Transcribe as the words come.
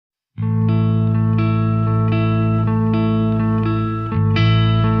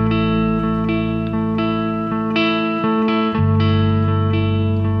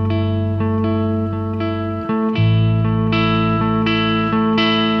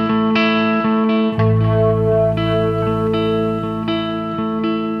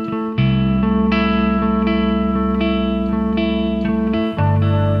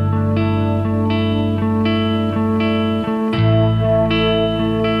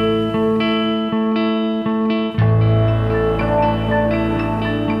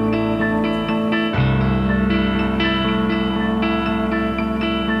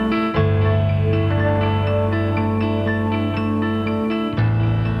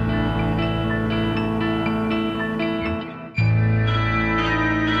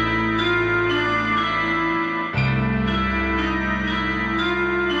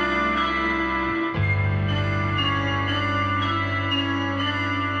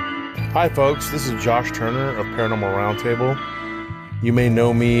Hi folks, this is Josh Turner of Paranormal Roundtable. You may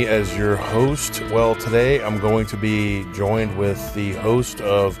know me as your host. Well, today I'm going to be joined with the host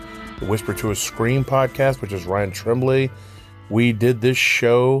of the Whisper to a Scream podcast, which is Ryan Tremblay. We did this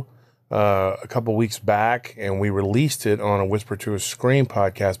show a couple weeks back and we released it on a Whisper to a Scream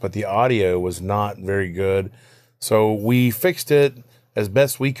podcast, but the audio was not very good. So we fixed it as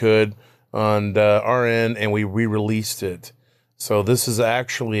best we could on our end and we re-released it. So this is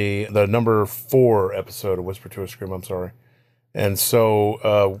actually the number 4 episode of Whisper to a Scream, I'm sorry. And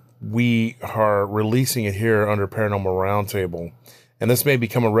so we are releasing it here under Paranormal Roundtable. And this may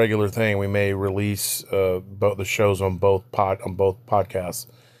become a regular thing. We may release both the shows on both podcasts.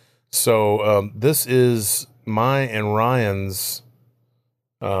 So this is mine and Ryan's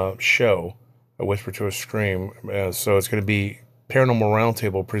show, A Whisper to a Scream. So it's going to be Paranormal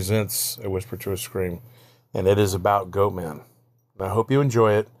Roundtable presents A Whisper to a Scream. And it is about Goatman. I hope you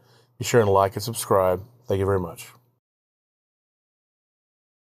enjoy it. Be sure to like and subscribe. Thank you very much.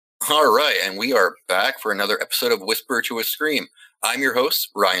 All right, and we are back for another episode of Whisper to a Scream. I'm your host,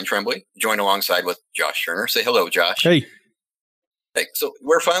 Ryan Tremblay, joined alongside with Josh Turner. Say hello, Josh. Hey. Hey, so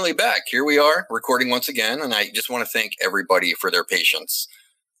we're finally back. Here we are, recording once again, and I just want to thank everybody for their patience.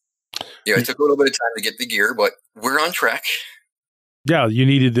 Yeah, it took a little bit of time to get the gear, but we're on track. Yeah, you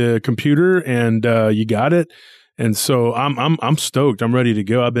needed a computer, and you got it. And so I'm stoked. I'm ready to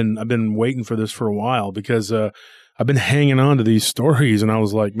go. I've been waiting for this for a while because I've been hanging on to these stories, and I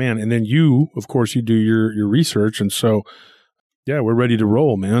was like, man. And then you, of course, you do your research, and so yeah, we're ready to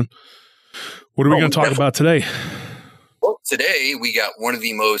roll, man. What are we going to talk about today? Well, today we got one of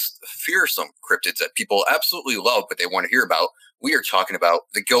the most fearsome cryptids that people absolutely love, but they want to hear about. We are talking about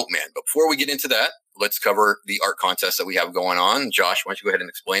the Goatman. But before we get into that, let's cover the art contest that we have going on. Josh, why don't you go ahead and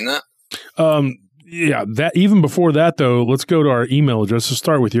explain that? Yeah, that even before that, though, let's go to our email address. Let's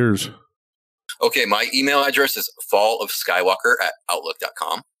start with yours. Okay, my email address is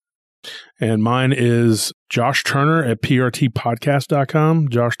fallofskywalker@outlook.com. And mine is Josh Turner at prtpodcast.com.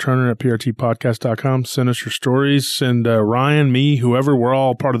 Josh Turner at prtpodcast.com. Send us your stories. Send Ryan, me, whoever. We're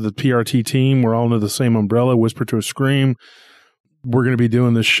all part of the PRT team. We're all under the same umbrella, Whisper to a Scream. We're going to be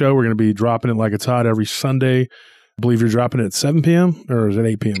doing this show. We're going to be dropping it like it's hot every Sunday. I believe you're dropping it at 7 p.m. or is it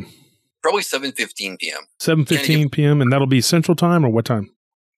 8 p.m.? Probably 7:15 p.m. 7:15 p.m. And that'll be Central Time or what time?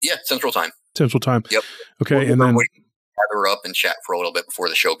 Yeah, Central Time. Central Time. Yep. Okay, and then gather up and chat for a little bit before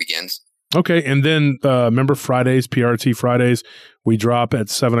the show begins. Okay, and then remember Fridays, PRT Fridays, we drop at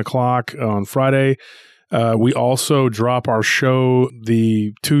 7 o'clock on Friday. We also drop our show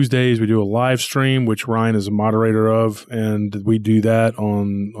the Tuesdays. We do a live stream, which Ryan is a moderator of, and we do that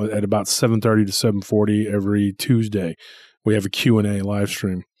at about 7:30 to 7:40 every Tuesday. We have a Q&A live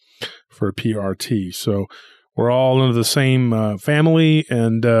stream for PRT. So we're all under the same family,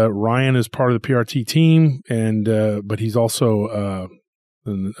 and Ryan is part of the PRT team, and but he's also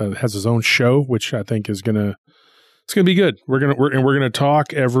has his own show, which I think is gonna be good. We're gonna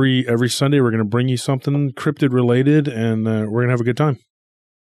talk every Sunday. We're gonna bring you something cryptid related, and we're gonna have a good time.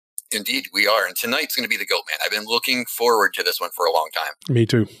 Indeed, we are. And tonight's gonna be the Goatman. I've been looking forward to this one for a long time. Me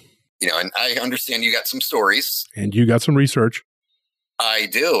too. And I understand you got some stories, and you got some research. I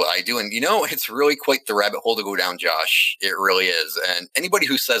do. And it's really quite the rabbit hole to go down, Josh. It really is. And anybody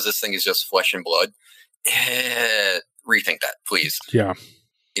who says this thing is just flesh and blood, rethink that, please. Yeah.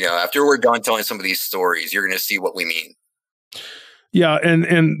 After we're done telling some of these stories, you're going to see what we mean. Yeah,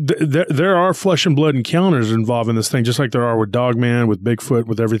 and there are flesh and blood encounters involved in this thing, just like there are with Dogman, with Bigfoot,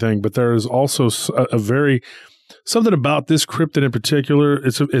 with everything. But there is also something about this cryptid in particular.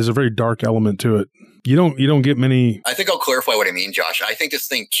 Is a very dark element to it. You don't get many. I think I'll clarify what I mean, Josh. I think this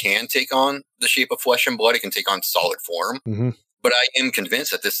thing can take on the shape of flesh and blood. It can take on solid form. Mm-hmm. But I am convinced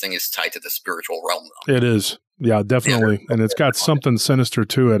that this thing is tied to the spiritual realm, though. It is. Yeah, definitely. Yeah, and it's got something sinister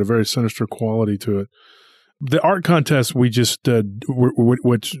to it, a very sinister quality to it. The art contest we just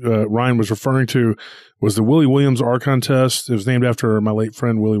which Ryan was referring to was the Willie Williams art contest. It was named after my late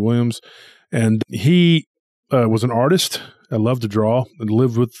friend, Willie Williams. And he was an artist. I loved to draw. He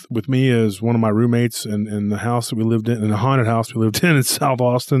lived with me as one of my roommates in the house that we lived in the haunted house we lived in South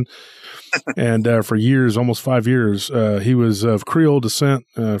Austin. And for years, almost 5 years, he was of Creole descent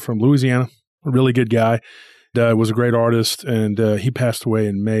from Louisiana, a really good guy. Was a great artist, and he passed away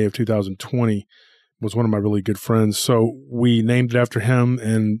in May of 2020, was one of my really good friends. So we named it after him,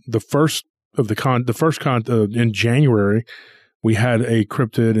 and the first in January, we had a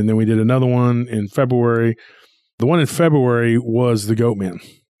cryptid, and then we did another one in February. The one in February was the Goatman.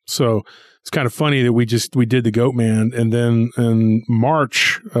 So it's kind of funny that we did the Goatman, and then in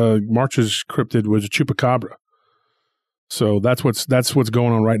March's cryptid was a chupacabra. So that's what's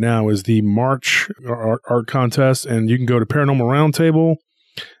going on right now is the March art contest, and you can go to Paranormal Roundtable.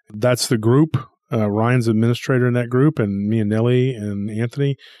 That's the group. Ryan's administrator in that group, and me and Nellie and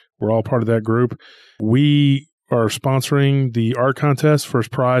Anthony, we're all part of that group. We are sponsoring the art contest.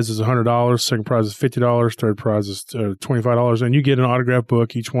 First prize is $100. Second prize is $50. Third prize is $25. And you get an autograph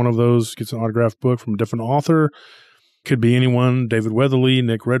book. Each one of those gets an autograph book from a different author. Could be anyone: David Weatherly,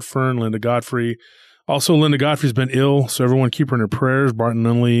 Nick Redfern, Linda Godfrey. Also, Linda Godfrey's been ill, so everyone keep her in her prayers. Barton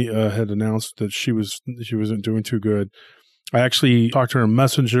Nunley had announced that she wasn't doing too good. I actually talked to her on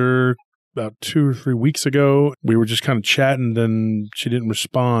Messenger about 2 or 3 weeks ago. We were just kind of chatting, then she didn't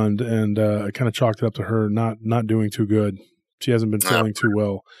respond, and I kind of chalked it up to her not doing too good. She hasn't been feeling too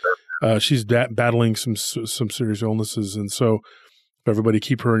well. She's battling some serious illnesses, and so everybody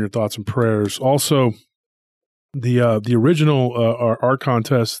keep her in your thoughts and prayers. Also, the original art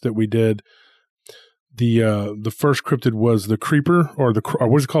contest that we did, the first cryptid was the creeper, or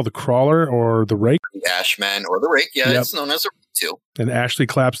what is it called, the crawler or the rake? The Ashman or the rake, yeah, yep. It's known as a rake too. And Ashley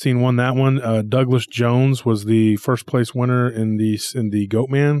Clapstein won that one. Douglas Jones was the first place winner in the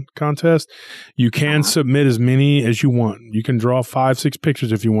Goatman contest. You can submit as many as you want. You can draw 5-6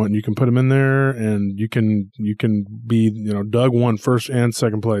 pictures if you want. You can put them in there, and you can be, Doug won first and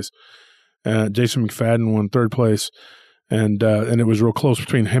second place. Jason McFadden won third place, and it was real close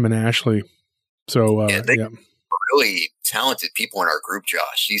between him and Ashley. So they are really talented people in our group,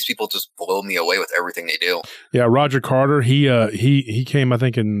 Josh. These people just blow me away with everything they do. Yeah, Roger Carter, he came, I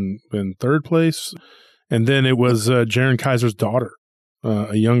think, in third place, and then it was Jaron Kaiser's daughter,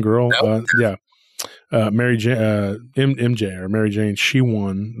 a young girl. Mary Jane, MJ or Mary Jane. She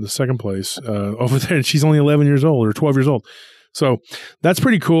won the second place over there, and she's only 11 years old or 12 years old. So that's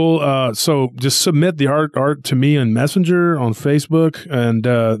pretty cool. So just submit the art to me on Messenger, on Facebook, and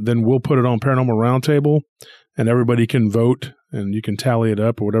then we'll put it on Paranormal Roundtable, and everybody can vote, and you can tally it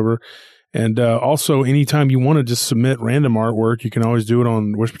up or whatever. And also, anytime you want to just submit random artwork, you can always do it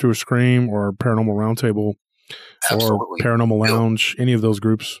on Whisper to a Scream or Paranormal Roundtable. Absolutely. Or Paranormal Lounge, any of those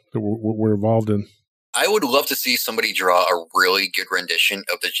groups that we're involved in. I would love to see somebody draw a really good rendition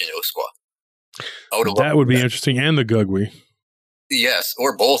of the Genoa. That would be interesting, and the Gugwe. Yes,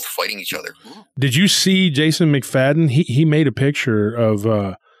 or both fighting each other. Did you see Jason McFadden? He made a picture of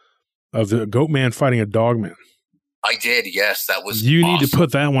the Goatman fighting a Dogman. I did. Yes, that was. You awesome. Need to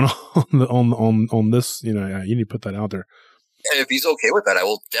put that one on this. You need to put that out there. And if he's okay with that, I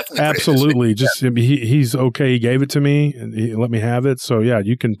will definitely. Absolutely, he's okay. He gave it to me and he let me have it. So yeah,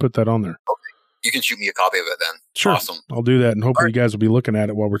 you can put that on there. Okay. You can shoot me a copy of it then. Sure. Awesome. I'll do that, and hopefully you guys will be looking at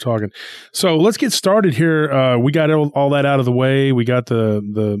it while we're talking. So let's get started here. We got all that out of the way. We got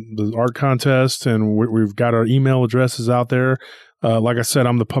the art contest, and we've got our email addresses out there. Like I said,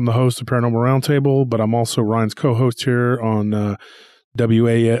 I'm the host of Paranormal Roundtable, but I'm also Ryan's co-host here on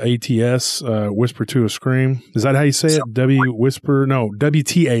WATS, Whisper to a Scream. Is that how you say it?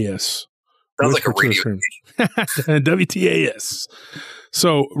 WTAS. Sounds like a radio station. WTAS.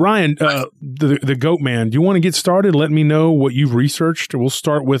 So, Ryan, the Goatman, do you want to get started? Let me know what you've researched. We'll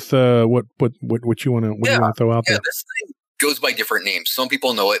start with what you want to throw out there. This thing goes by different names. Some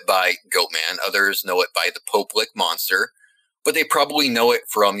people know it by Goatman. Others know it by the Pope Lick Monster. But they probably know it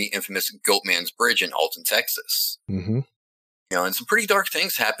from the infamous Goatman's Bridge in Alton, Texas. Mm-hmm. And some pretty dark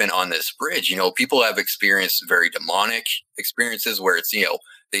things happen on this bridge. People have experienced very demonic experiences where it's,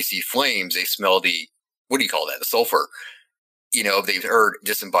 they see flames, they smell the sulfur. They've heard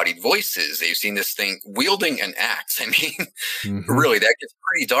disembodied voices. They've seen this thing wielding an axe. I mean, really, that gets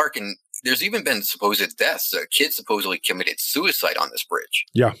pretty dark. And there's even been supposed deaths. A kid supposedly committed suicide on this bridge.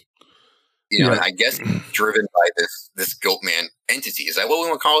 Yeah. And I guess driven by this Goatman entity. Is that what we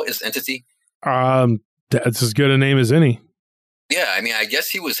want to call it? This entity? That's as good a name as any. Yeah. I mean, I guess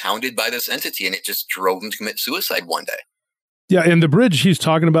he was hounded by this entity, and it just drove him to commit suicide one day. Yeah, and the bridge he's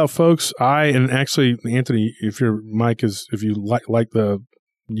talking about, folks, and actually, Anthony, if you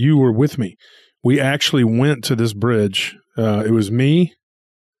were with me. We actually went to this bridge. It was me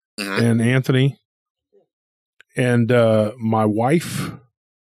and Anthony and my wife.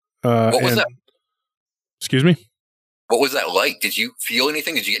 What was that? Excuse me? What was that like? Did you feel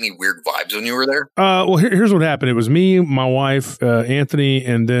anything? Did you get any weird vibes when you were there? Well, here's what happened. It was me, my wife, Anthony,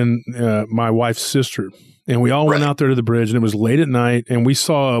 and then my wife's sister. And we all went out there to the bridge, and it was late at night, and we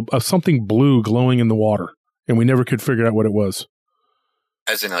saw something blue glowing in the water, and we never could figure out what it was.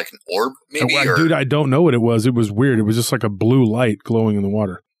 As in like an orb, maybe? Dude, I don't know what it was. It was weird. It was just like a blue light glowing in the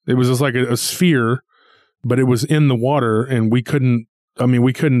water. It was just like a sphere, but it was in the water, and we couldn't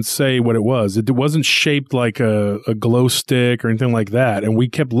say what it was. It wasn't shaped like a glow stick or anything like that, and we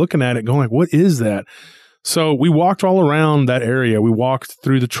kept looking at it going like, what is that? So we walked all around that area. We walked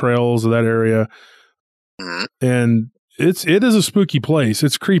through the trails of that area, and it is a spooky place.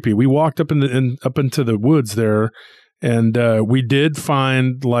 It's creepy. We walked up into the woods there, and we did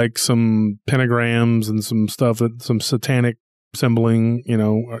find like some pentagrams and some stuff, some satanic symboling,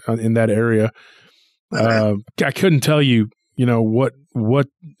 in that area. I couldn't tell you, what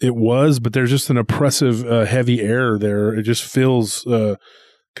it was, but there's just an oppressive, heavy air there. It just feels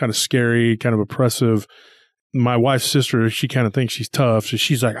kind of scary, kind of oppressive. My wife's sister, she kind of thinks she's tough. So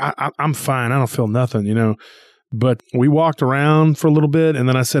she's like, I'm fine. I don't feel nothing, But we walked around for a little bit, and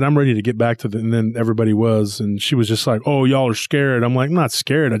then I said, I'm ready to get back to and then everybody was. And she was just like, oh, y'all are scared. I'm like, I'm not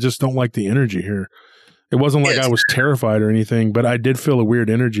scared. I just don't like the energy here. It wasn't like I was terrified or anything, but I did feel a weird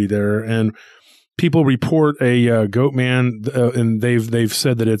energy there. And people report a Goatman, and they've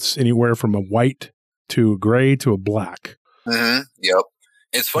said that it's anywhere from a white to a gray to a black. Yep.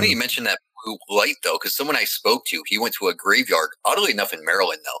 It's funny you mentioned that blue light, though, because someone I spoke to, he went to a graveyard, oddly enough in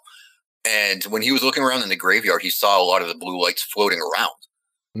Maryland, though. And when he was looking around in the graveyard, he saw a lot of the blue lights floating around.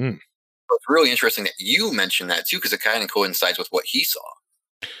 So it's really interesting that you mentioned that, too, because it kind of coincides with what he saw.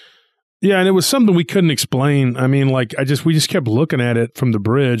 Yeah, and it was something we couldn't explain. I mean, like we just kept looking at it from the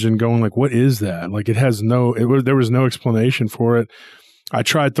bridge and going like, what is that? Like there was no explanation for it. I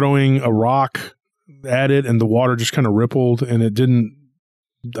tried throwing a rock at it, and the water just kind of rippled, and it didn't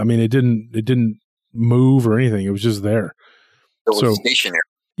move or anything. It was just there. It was stationary.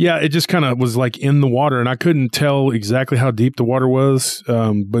 Yeah, it just kind of was like in the water, and I couldn't tell exactly how deep the water was,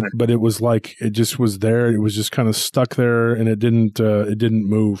 but it was like it just was there. It was just kind of stuck there, and it didn't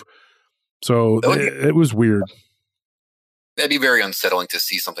move. So it was weird. That'd be very unsettling to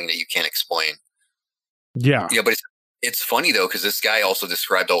see something that you can't explain. Yeah. Yeah, but it's funny, though, because this guy also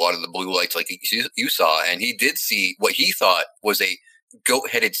described a lot of the blue lights like you saw, and he did see what he thought was a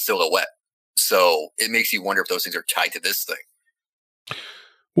goat-headed silhouette. So it makes you wonder if those things are tied to this thing.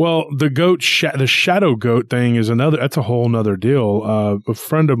 Well, the shadow goat thing is that's a whole nother deal. A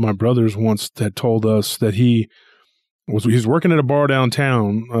friend of my brother's once had told us that he was working at a bar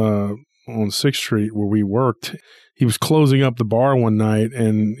downtown on 6th Street where we worked. He was closing up the bar one night,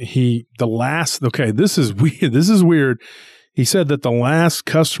 and this is weird. This is weird. He said that the last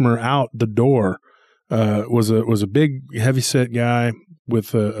customer out the door was a big heavyset guy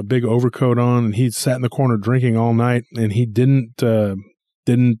with a big overcoat on, and he sat in the corner drinking all night, and he didn't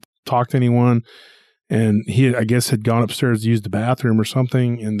talk to anyone. And he, I guess, had gone upstairs to use the bathroom or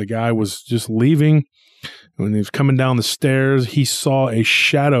something, and the guy was just leaving. When he was coming down the stairs, he saw a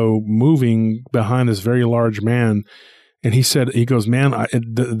shadow moving behind this very large man. And he goes, man,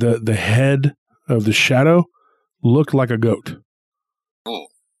 the head of the shadow looked like a goat. Ooh.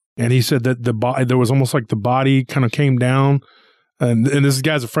 And he said that there was almost like the body kind of came down. And this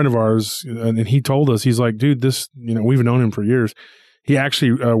guy's a friend of ours. And he told us, he's like, dude, we've known him for years. He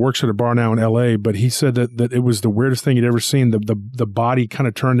actually works at a bar now in LA, but he said that it was the weirdest thing he'd ever seen. The body kind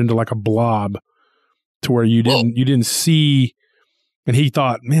of turned into like a blob to where you didn't see. And he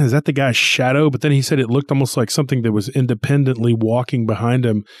thought, man, is that the guy's shadow? But then he said it looked almost like something that was independently walking behind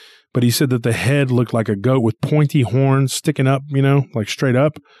him. But he said that the head looked like a goat with pointy horns sticking up, like straight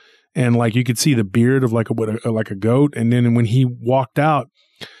up. And like you could see the beard of like a goat. And then when he walked out,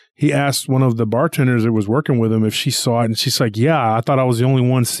 he asked one of the bartenders that was working with him if she saw it. And she's like, yeah, I thought I was the only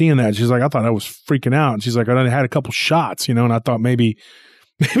one seeing that. She's like, I thought I was freaking out. And she's like, I had a couple shots, and I thought maybe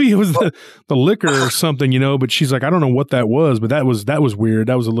it was the liquor or something, but she's like, I don't know what that was, but that was weird.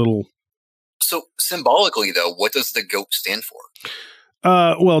 That was a little. So symbolically, though, what does the goat stand for?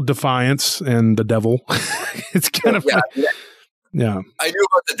 Well, defiance and the devil. It's kind of. Yeah. I knew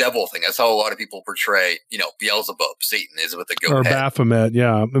about the devil thing. That's how a lot of people portray, Beelzebub, Satan is with the goat or head. Baphomet,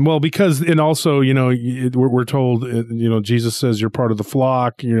 yeah. And well, because, and also, we're told, Jesus says you're part of the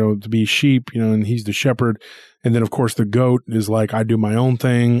flock, to be sheep, and he's the shepherd. And then, of course, the goat is like, I do my own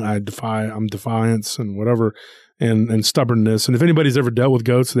thing. I'm defiance and whatever, and stubbornness. And if anybody's ever dealt with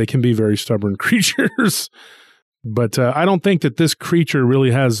goats, they can be very stubborn creatures. But I don't think that this creature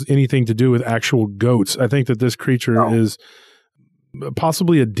really has anything to do with actual goats. I think that this creature is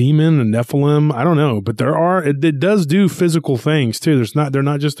possibly a demon, a Nephilim. I don't know, but it does do physical things too. They're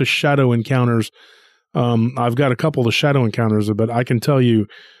not just the shadow encounters. I've got a couple of shadow encounters, but I can tell you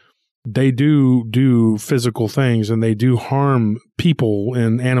they do physical things, and they do harm people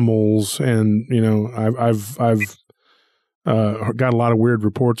and animals. And, I've got a lot of weird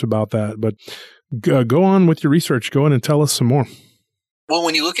reports about that, but go on with your research. Go in and tell us some more. Well,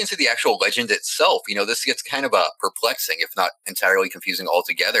 when you look into the actual legend itself, this gets kind of perplexing, if not entirely confusing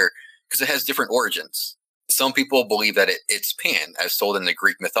altogether, because it has different origins. Some people believe that it's Pan, as told in the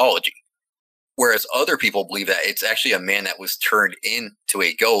Greek mythology, Whereas other people believe that it's actually a man that was turned into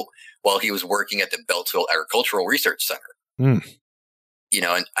a goat while he was working at the Beltsville Agricultural Research Center. Mm.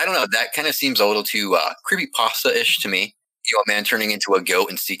 And I don't know, that kind of seems a little too creepypasta-ish to me. A man turning into a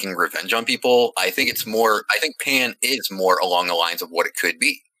goat and seeking revenge on people. I think Pan is more along the lines of what it could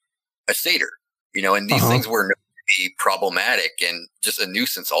be, a satyr. And these things were known to be problematic and just a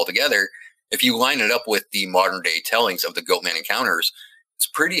nuisance altogether. If you line it up with the modern day tellings of the Goatman encounters, it's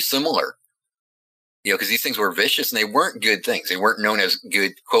pretty similar. Because these things were vicious and they weren't good things. They weren't known as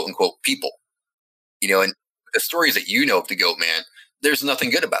good, quote unquote, people. And the stories that of the Goatman, there's nothing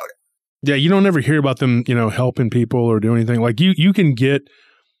good about it. Yeah, you don't ever hear about them, helping people or do anything. Like you can get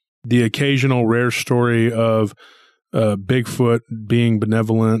the occasional rare story of Bigfoot being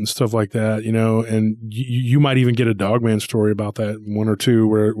benevolent and stuff like that, and you might even get a Dogman story about that, one or two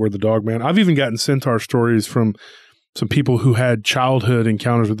where the Dogman. I've even gotten centaur stories from some people who had childhood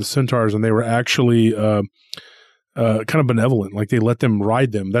encounters with the centaurs, and they were actually kind of benevolent, like they let them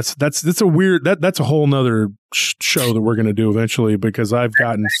ride them. That's a weird that's a whole nother show that we're going to do eventually, because I've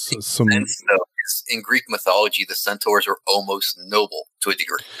gotten some. In Greek mythology, the centaurs are almost noble to a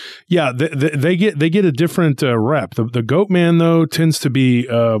degree. Yeah, they get a different rep. The Goatman though tends to be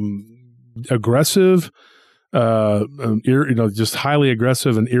aggressive, just highly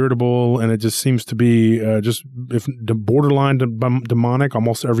aggressive and irritable, and it just seems to be just if borderline demonic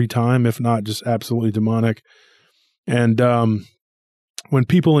almost every time, if not just absolutely demonic. And when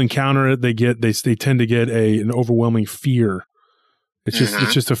people encounter it, they tend to get an overwhelming fear. It's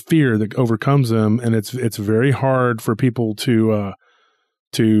just a fear that overcomes them, and it's very hard for people to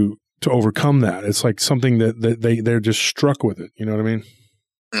overcome that. It's like something that they're just struck with it. You know what I mean?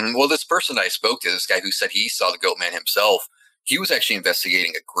 Well, this person I spoke to, this guy who said he saw the Goatman himself, he was actually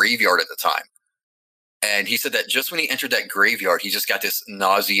investigating a graveyard at the time. And he said that just when he entered that graveyard, he just got this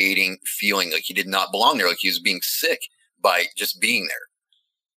nauseating feeling like he did not belong there, like he was being sick by just being there.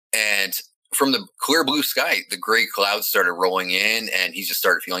 And from the clear blue sky, the gray clouds started rolling in, and he just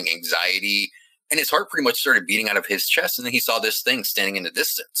started feeling anxiety, and his heart pretty much started beating out of his chest. And then he saw this thing standing in the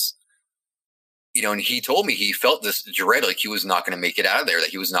distance. And he told me he felt this dread, like he was not going to make it out of there, that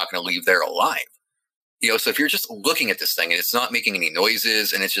he was not going to leave there alive. So if you're just looking at this thing and it's not making any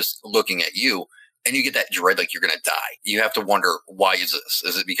noises and it's just looking at you, and you get that dread like you're going to die, you have to wonder, why is this?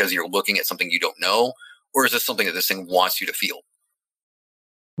 Is it because you're looking at something you don't know? Or is this something that this thing wants you to feel?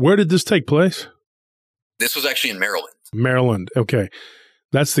 Where did this take place? This was actually in Maryland. Maryland. Okay.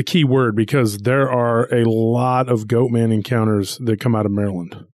 That's the key word, because there are a lot of Goatman encounters that come out of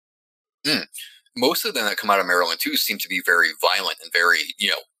Maryland. Most of them that come out of Maryland, too, seem to be very violent and very,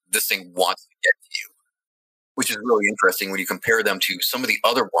 this thing wants to get to you. Which is really interesting when you compare them to some of the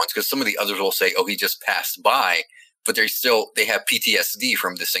other ones, because some of the others will say, oh, he just passed by, but they have PTSD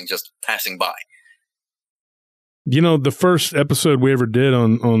from this thing just passing by. The first episode we ever did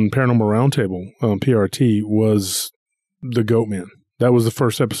on Paranormal Roundtable on PRT was the Goatman. That was the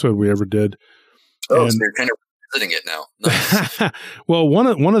first episode we ever did. Oh, so you're kind of revisiting it now. Nice. Well, one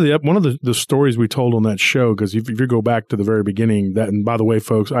of the stories we told on that show, because if you go back to the very beginning, and by the way,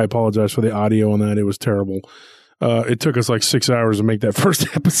 folks, I apologize for the audio on that. It was terrible. It took us like 6 hours to make that first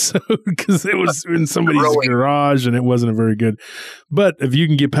episode because it was in somebody's garage and it wasn't very good. But if you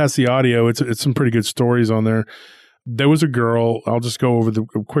can get past the audio, it's some pretty good stories on there. There was a girl. I'll just go over the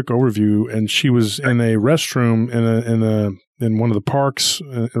quick overview, and she was in a restroom in one of the parks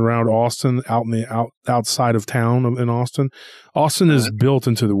around Austin, outside of town in Austin. Austin is built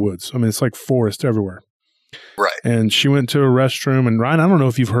into the woods. I mean, it's like forest everywhere. Right. And she went to a restroom, and Ryan, I don't know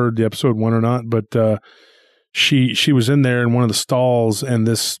if you've heard the episode 1 or not, but she was in there in one of the stalls, and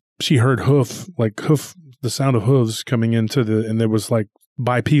she heard the sound of hooves coming into and there was like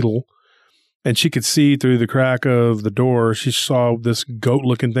bipedal. And she could see through the crack of the door. She saw this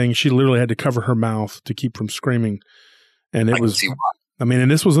goat-looking thing. She literally had to cover her mouth to keep from screaming. And it was,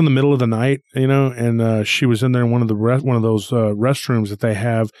 and this was in the middle of the night, and she was in there in one of those restrooms that they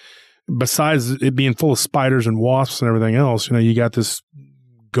have. Besides it being full of spiders and wasps and everything else, you got this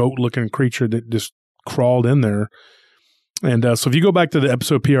goat-looking creature that just crawled in there. And so if you go back to the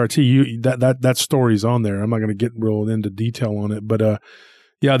episode PRT, that story's on there. I'm not going to get real into detail on it, but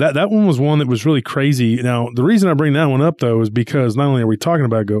yeah, that one was one that was really crazy. Now, the reason I bring that one up, though, is because not only are we talking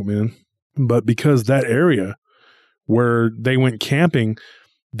about Goatman, but because that area where they went camping,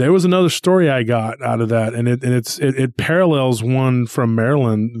 there was another story I got out of that, and it parallels one from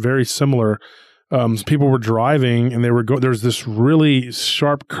Maryland, very similar. People were driving, and there's this really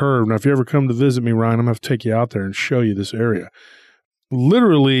sharp curve. Now, if you ever come to visit me, Ryan, I'm going to have to take you out there and show you this area.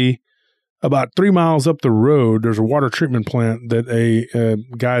 Literally, About 3 miles up the road, there's a water treatment plant that a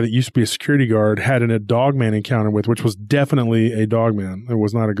guy that used to be a security guard had a dogman encounter with, which was definitely a dogman. It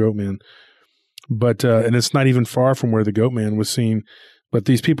was not a goatman. But and it's not even far from where the goatman was seen. But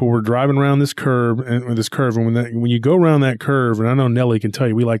these people were driving around this curve, and when you go around that curve, and I know Nelly can tell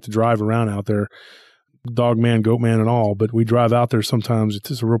you, we like to drive around out there, dogman, goatman, and all. But we drive out there sometimes. It's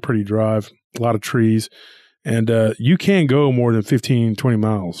just a real pretty drive, a lot of trees. And you can't go more than 15, 20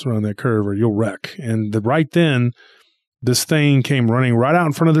 miles around that curve or you'll wreck. And right then, this thing came running right out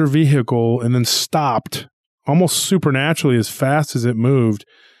in front of their vehicle and then stopped almost supernaturally as fast as it moved.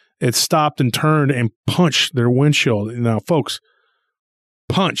 It stopped and turned and punched their windshield. Now, folks,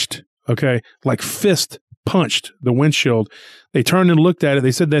 punched, okay, like fist punched the windshield. They turned and looked at it.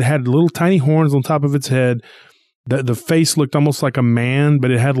 They said that it had little tiny horns on top of its head. The face looked almost like a man, but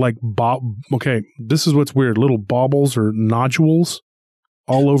it had like okay, this is what's weird, little baubles or nodules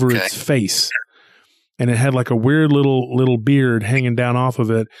all over its face. And it had like a weird little beard hanging down off of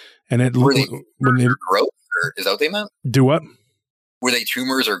it. And it were they growth, or is that what they meant? Do what? Were they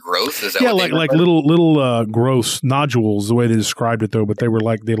tumors or growth? Is that yeah, what like little gross nodules, the way they described it though, but they were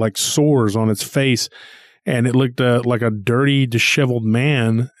like sores on its face. And it looked like a dirty, disheveled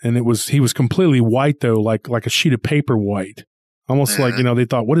man, and he was completely white though, like a sheet of paper white, almost like they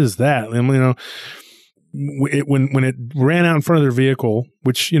thought, what is that? And when it ran out in front of their vehicle,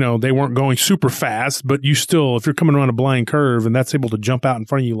 which they weren't going super fast, but you still, if you're coming around a blind curve and that's able to jump out in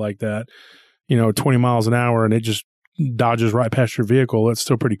front of you like that, 20 miles an hour, and it just dodges right past your vehicle, that's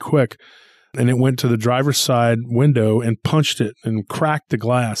still pretty quick. And it went to the driver's side window and punched it and cracked the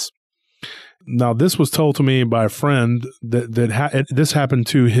glass. Now, this was told to me by a friend that this happened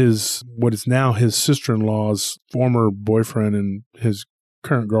to what is now his sister-in-law's former boyfriend and his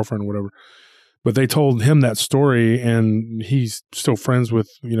current girlfriend or whatever. But they told him that story, and he's still friends with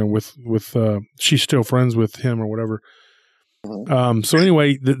she's still friends with him or whatever. So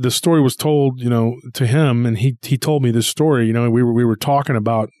anyway, the story was told, to him, and he told me this story. We were talking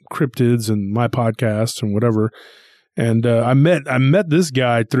about cryptids and my podcast and whatever. And I met this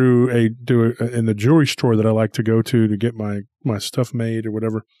guy through in the jewelry store that I like to go to get my stuff made or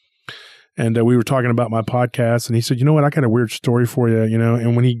whatever. And we were talking about my podcast, and he said, "You know what? I got a weird story for you."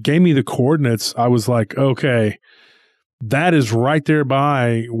 And when he gave me the coordinates, I was like, "Okay, that is right there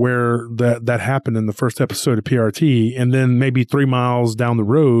by where that happened in the first episode of PRT, and then maybe 3 miles down the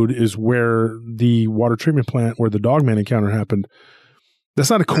road is where the water treatment plant where the dogman encounter happened." That's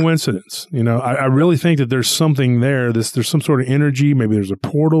not a coincidence. I really think that there's something there. There's some sort of energy. Maybe there's a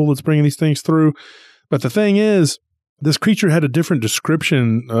portal that's bringing these things through. But the thing is, this creature had a different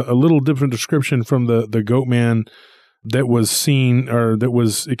description, a little different description from the goatman that was seen or that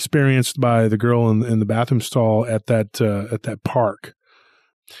was experienced by the girl in the bathroom stall at that park.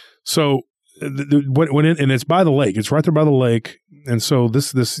 So and it's by the lake. It's right there by the lake. And so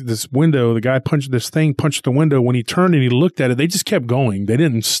this window, the guy punched the window. When he turned and he looked at it, they just kept going. They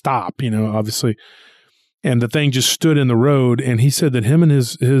didn't stop, obviously. And the thing just stood in the road. And he said that him and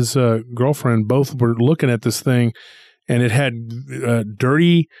his girlfriend both were looking at this thing, and it had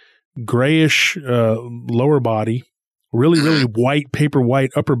dirty, grayish lower body, really white, paper white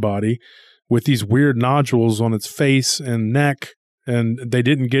upper body with these weird nodules on its face and neck. And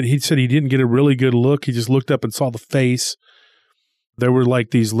he said he didn't get a really good look. He just looked up and saw the face. There were like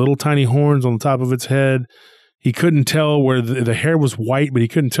these little tiny horns on the top of its head. He couldn't tell where the hair was white, but he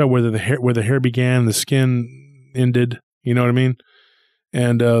couldn't tell where the hair began and the skin ended. You know what I mean?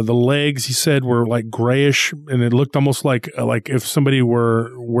 And the legs, he said, were like grayish, and it looked almost like if somebody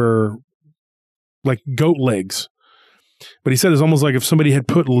were like goat legs. But he said it's almost like if somebody had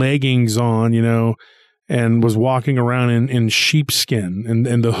put leggings on, and was walking around in sheepskin,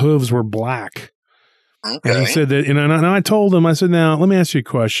 and the hooves were black. Okay. And he said that, and I told him, I said, now, let me ask you a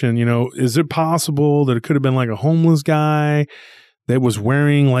question. Is it possible that it could have been like a homeless guy that was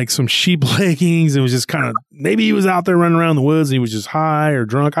wearing like some sheep leggings and was just kind of, maybe he was out there running around the woods and he was just high or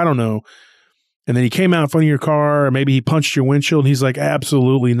drunk? I don't know. And then he came out in front of your car, or maybe he punched your windshield. And he's like,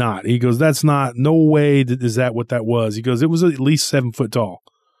 absolutely not. He goes, no way is that what that was. He goes, it was at least 7 foot tall.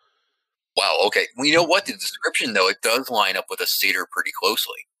 Wow. Okay. Well, you know what? The description, though, it does line up with a satyr pretty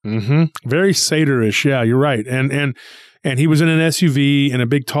closely. Mm-hmm. Very satyrish. Yeah, you're right. And he was in an SUV, in a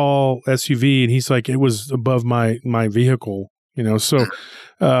big, tall SUV, and he's like, it was above my vehicle. So,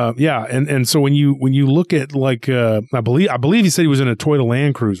 yeah. And so when you look at like, I believe he said he was in a Toyota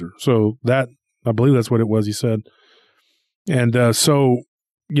Land Cruiser. So I believe that's what it was. He said, and so.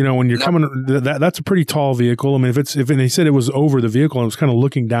 When you're coming, that's a pretty tall vehicle. I mean, and he said it was over the vehicle and it was kind of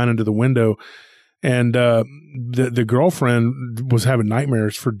looking down into the window. And the girlfriend was having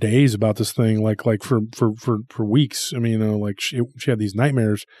nightmares for days about this thing, like for weeks. I mean, like she had these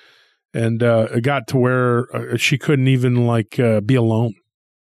nightmares, and it got to where she couldn't even be alone.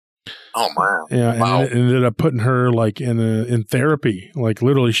 Oh man! Yeah, and wow. it ended up putting her in therapy. Like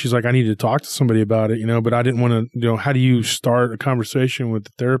literally, she's like, I need to talk to somebody about it, but I didn't want to. How do you start a conversation with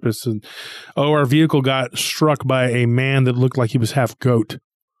the therapist? And our vehicle got struck by a man that looked like he was half goat.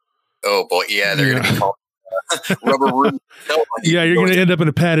 Oh boy, yeah, they're going to be called rubber room. Yeah, you're going to end up in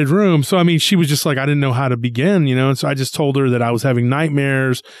a padded room. So, I mean, she was just like, I didn't know how to begin, and so I just told her that I was having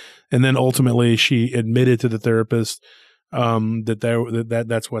nightmares. And then ultimately she admitted to the therapist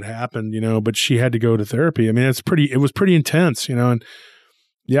that's what happened, but she had to go to therapy. I mean, it was pretty intense, and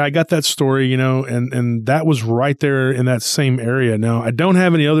yeah, I got that story, and that was right there in that same area. Now, I don't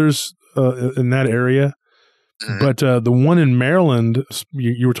have any others in that area. But the one in Maryland,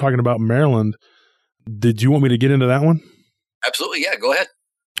 you were talking about Maryland. Did you want me to get into that one? Absolutely, yeah. Go ahead.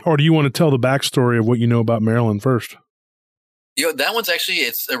 Or do you want to tell the backstory of what you know about Maryland first? That one's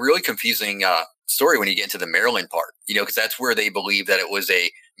it's a really confusing story when you get into the Maryland part. Because that's where they believe that it was a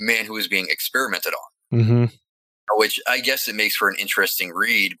man who was being experimented on. Mm-hmm. Which I guess it makes for an interesting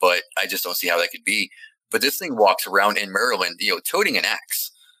read, but I just don't see how that could be. But this thing walks around in Maryland, toting an axe.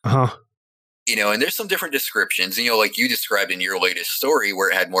 Uh-huh. And there's some different descriptions, like you described in your latest story where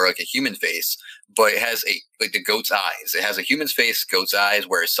it had more like a human face, but it has the goat's eyes. It has a human's face, goat's eyes,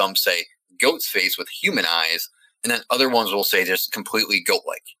 whereas some say goat's face with human eyes. And then other ones will say just completely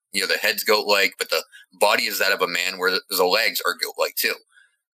goat-like. The head's goat-like, but the body is that of a man where the legs are goat-like too.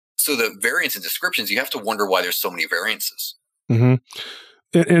 So the variants and descriptions, you have to wonder why there's so many variances. Mm-hmm.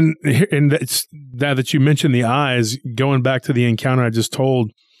 And that's, now that you mentioned the eyes, going back to the encounter I just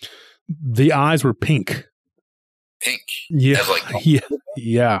told, the eyes were pink. Pink? Yeah.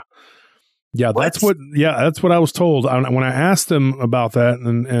 Yeah. That's what I was told. When I asked them about that,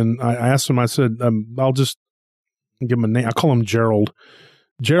 and I asked him, I said, I'll just give him a name. I call him Gerald.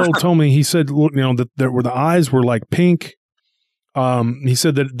 Gerald told me, he said, look, that the eyes were like pink. He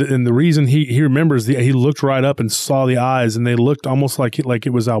said that, and the reason he remembers, he looked right up and saw the eyes, and they looked almost like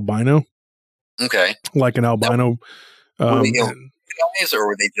it was albino. Okay. Like an albino. Eyes, or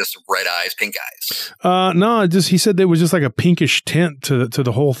were they just red eyes, pink eyes? No, he said there was just like a pinkish tint to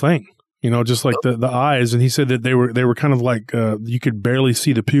the whole thing. Just like the eyes, and he said that they were kind of like you could barely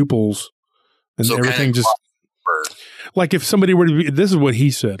see the pupils, and so everything just like if somebody were to be. This is what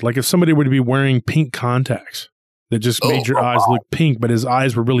he said. Like if somebody were to be wearing pink contacts that just made your eyes look pink, but his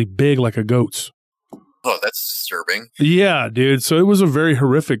eyes were really big like a goat's. Oh, that's disturbing. Yeah, dude. So it was a very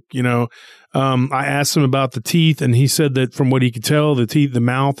horrific, I asked him about the teeth, and he said that from what he could tell, the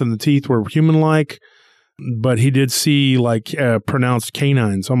mouth and the teeth were human-like, but he did see pronounced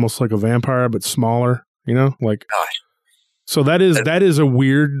canines, almost like a vampire, but smaller, Gosh. So that is a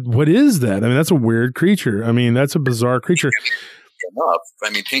weird, what is that? I mean, that's a weird creature. I mean, that's a bizarre creature. I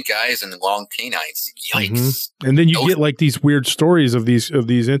mean, pink eyes and long canines. Yikes. Mm-hmm. And then you get like these weird stories of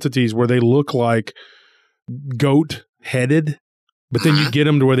these entities where they look like goat headed, but then you get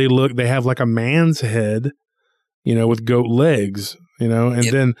them to where they have like a man's head, with goat legs, and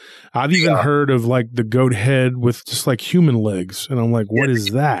then I've even heard of like the goat head with just like human legs. And I'm like, what is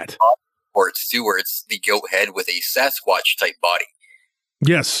that? Reports too, where it's the goat head with a Sasquatch type body.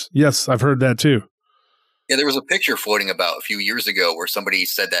 Yes. I've heard that too. Yeah. There was a picture floating about a few years ago where somebody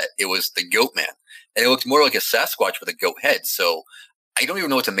said that it was the Goatman, and it looked more like a Sasquatch with a goat head. So I don't even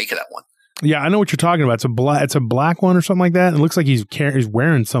know what to make of that one. Yeah, I know what you're talking about. It's a black one or something like that. It looks like he's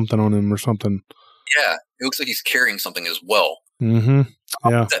wearing something on him or something. Yeah, it looks like he's carrying something as well. Mm-hmm.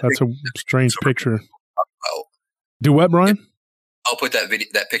 Yeah, that's a strange picture. Do what, Brian? I'll put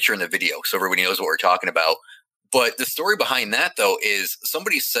that picture in the video so everybody knows what we're talking about. But the story behind that, though, is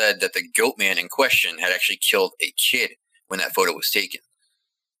somebody said that the Goatman in question had actually killed a kid when that photo was taken.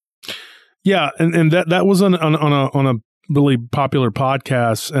 Yeah, and that was on a really popular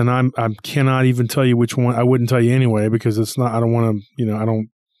podcasts, and I cannot even tell you which one. I wouldn't tell you anyway because it's not. I don't want to. I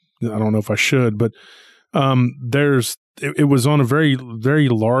don't know if I should, but it was on a very very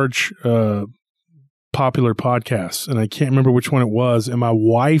large popular podcast, and I can't remember which one it was. And my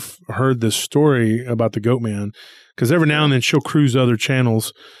wife heard this story about the Goatman because every now and then she'll cruise other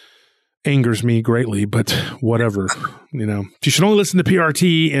channels. Angers me greatly, but whatever. She should only listen to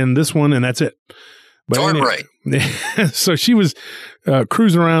PRT and this one, and that's it. But anyway, right. So she was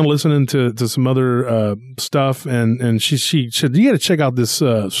cruising around listening to some other stuff, and she said, "You got to check out this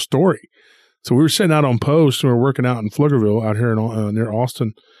story." So we were sitting out on post, and we were working out in Pflugerville out here near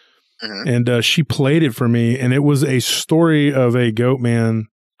Austin, and she played it for me, and it was a story of a Goatman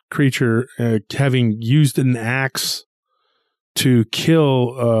creature having used an axe to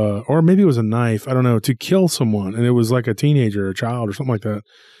kill, or maybe it was a knife, I don't know, to kill someone. And it was like a teenager, or a child, or something like that.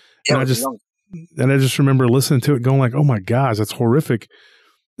 Yeah, And I just remember listening to it going like, oh my gosh, that's horrific.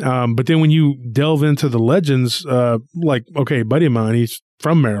 But then when you delve into the legends, like, okay, a buddy of mine, he's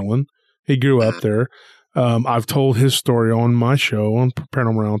from Maryland. He grew up there. I've told his story on my show on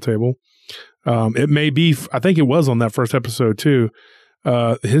Paranormal Roundtable. It may be, I think it was on that first episode too.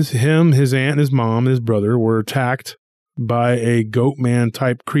 His aunt, his mom, and his brother were attacked by a Goatman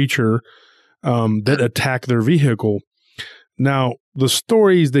type creature that attacked their vehicle. Now, the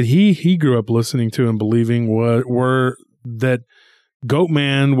stories that he grew up listening to and believing were that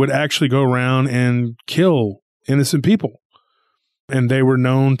Goatman would actually go around and kill innocent people. And they were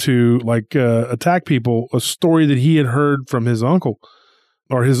known to attack people. A story that he had heard from his uncle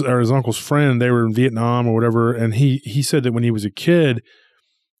or his uncle's friend. They were in Vietnam or whatever. And he said that when he was a kid,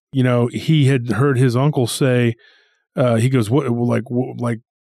 he had heard his uncle say, he goes, what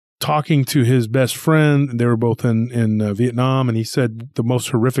talking to his best friend. They were both in Vietnam. And he said the most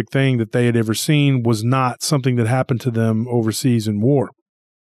horrific thing that they had ever seen was not something that happened to them overseas in war.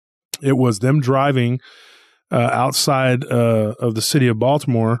 It was them driving outside of the city of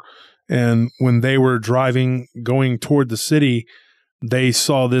Baltimore. And when they were driving, going toward the city, they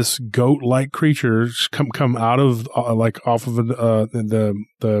saw this goat-like creature come out of off of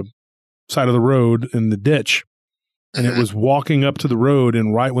the side of the road in the ditch. And it was walking up to the road.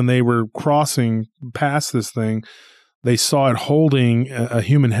 And right when they were crossing past this thing, they saw it holding a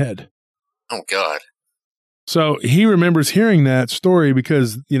human head. Oh, God. So he remembers hearing that story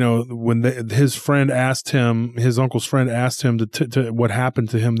because, when his friend asked him, his uncle's friend asked him to what happened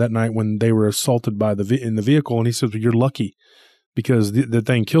to him that night when they were assaulted in the vehicle. And he said, well, you're lucky because the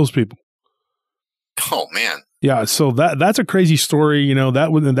thing kills people. Oh, man. Yeah. So that's a crazy story.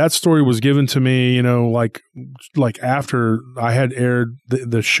 That story was given to me, like after I had aired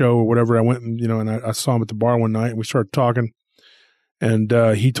the show or whatever. I went and I saw him at the bar one night and we started talking. And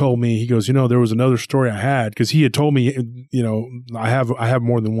he told me, he goes, there was another story I had because he had told me, I have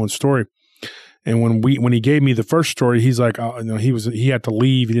more than one story. And when he gave me the first story, he's like, he had to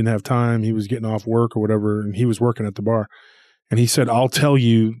leave. He didn't have time. He was getting off work or whatever. And he was working at the bar. And he said, I'll tell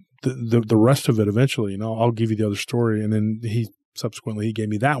you the rest of it eventually. I'll give you the other story. And then he gave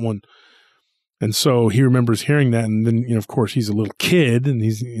me that one. And so he remembers hearing that. And then, of course, he's a little kid and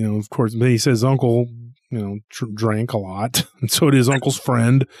he's, of course, but he says, uncle, drank a lot. And so did his uncle's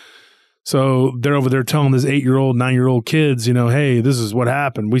friend. So they're over there telling this 8-year-old, 9-year-old kids, hey, this is what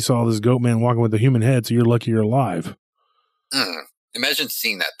happened. We saw this Goatman walking with a human head. So you're lucky you're alive. Imagine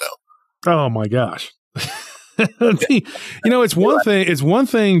seeing that though. Oh my gosh. It's one thing. It's one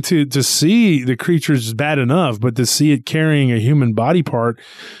thing to see the creatures bad enough, but to see it carrying a human body part,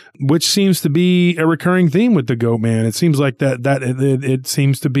 which seems to be a recurring theme with the Goatman. It seems like that it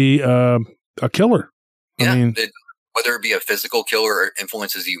seems to be a killer. Yeah, whether it be a physical killer or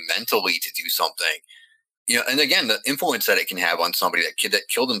influences you mentally to do something, and again, the influence that it can have on somebody, that kid that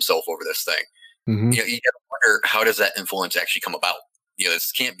killed himself over this thing, you got to wonder, how does that influence actually come about?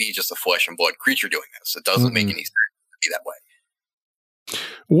 This can't be just a flesh and blood creature doing this. It doesn't make any sense to be that way.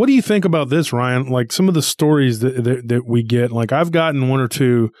 What do you think about this, Ryan? Like some of the stories that we get, like I've gotten one or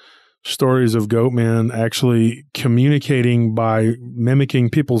two stories of Goatman actually communicating by mimicking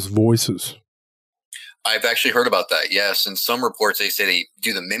people's voices. I've actually heard about that. Yes. In some reports, they say they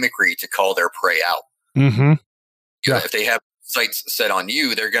do the mimicry to call their prey out. Mm-hmm. Yeah. If they have sights set on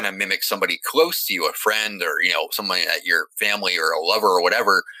you, they're going to mimic somebody close to you, a friend or, somebody at your family or a lover or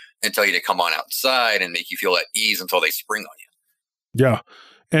whatever, and tell you to come on outside and make you feel at ease until they spring on you. Yeah.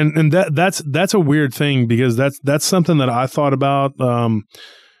 And that's a weird thing because that's something that I thought about,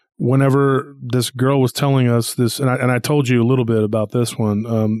 whenever this girl was telling us this, and I told you a little bit about this one,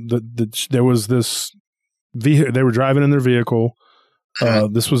 there was this vehicle, they were driving in their vehicle.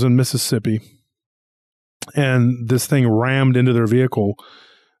 This was in Mississippi. And this thing rammed into their vehicle,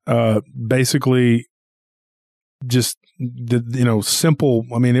 basically just, simple.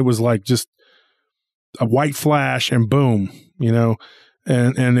 I mean, it was like just a white flash and boom,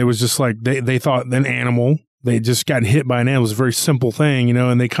 and it was just like they thought an animal. They just got hit by an animal. It was a very simple thing,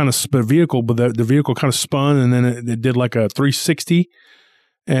 and they kind of spun the vehicle, but the vehicle kind of spun and then it did like a 360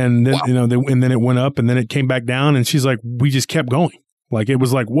 and then, wow. And then it went up and then it came back down and she's like, we just kept going. Like, it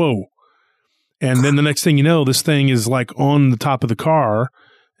was like, whoa. And then the next thing you know, this thing is like on the top of the car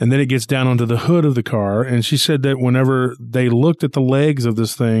and then it gets down onto the hood of the car. And she said that whenever they looked at the legs of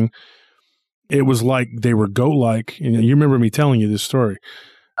this thing, it was like they were goat-like. You remember me telling you this story.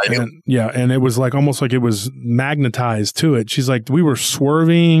 I do. And it was like almost like it was magnetized to it. She's like, we were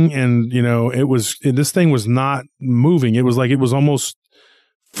swerving, and this thing was not moving. It was like it was almost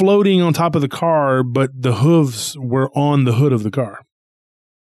floating on top of the car, but the hooves were on the hood of the car.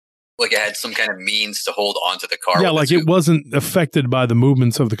 Like it had some kind of means to hold onto the car. Yeah, like it wasn't affected by the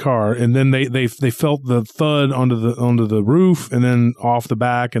movements of the car. And then they felt the thud onto the roof, and then off the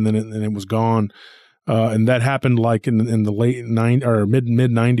back, and then it was gone. And that happened like in the late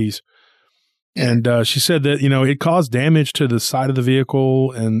mid 90s. And she said that it caused damage to the side of the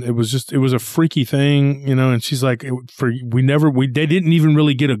vehicle, and it was a freaky thing, And she's like, they didn't even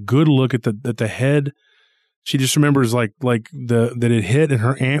really get a good look at the head. She just remembers that it hit, and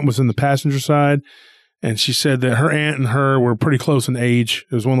her aunt was in the passenger side. And she said that her aunt and her were pretty close in age.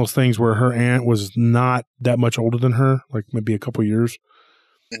 It was one of those things where her aunt was not that much older than her, like maybe a couple years.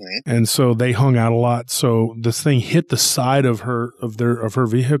 Mm-hmm. And so they hung out a lot. So this thing hit the side of her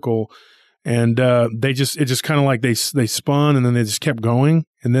vehicle, and it just kind of like they spun, and then they just kept going,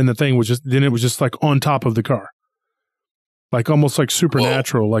 and then it was just like on top of the car. Like almost like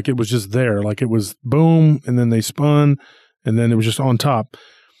supernatural, like it was just there, like it was boom, and then they spun, and then it was just on top,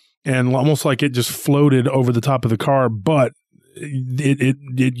 and almost like it just floated over the top of the car, but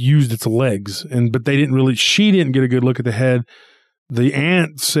it used its legs, but she didn't get a good look at the head. The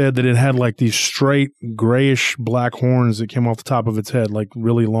aunt said that it had like these straight grayish black horns that came off the top of its head, like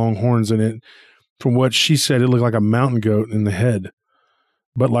really long horns in it. From what she said, it looked like a mountain goat in the head.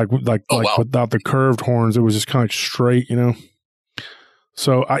 But like without the curved horns, it was just kind of straight,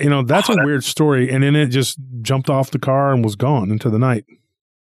 So that's a weird story. And then it just jumped off the car and was gone into the night.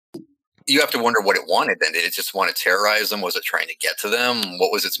 You have to wonder what it wanted. Then did it just want to terrorize them? Was it trying to get to them?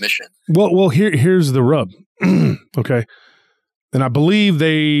 What was its mission? Well, here's the rub. Okay, and I believe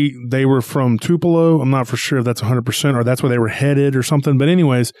they were from Tupelo. I'm not for sure if that's 100% or that's where they were headed or something. But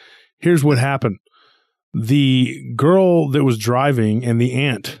anyways, here's what happened. The girl that was driving and the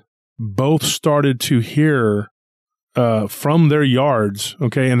aunt both started to hear from their yards,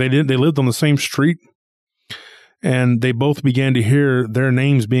 okay, and they lived on the same street, and they both began to hear their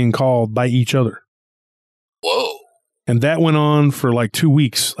names being called by each other. Whoa. And that went on for like 2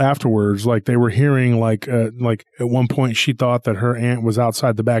 weeks afterwards. Like they were hearing like at one point she thought that her aunt was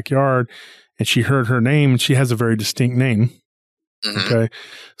outside the backyard, and she heard her name, and she has a very distinct name. Mm-hmm. Okay.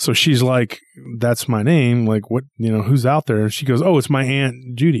 So she's like, that's my name. Like, what, who's out there? And she goes, oh, it's my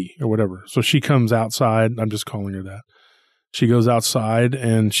Aunt Judy or whatever. So she comes outside. I'm just calling her that. She goes outside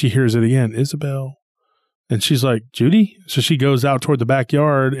and she hears it again, Isabel. And she's like, Judy? So she goes out toward the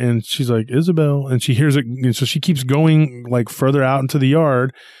backyard and she's like, Isabel. And she hears it. And so she keeps going like further out into the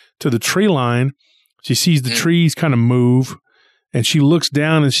yard to the tree line. She sees the trees kind of move, and she looks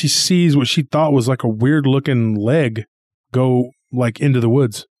down and she sees what she thought was like a weird looking leg go like into the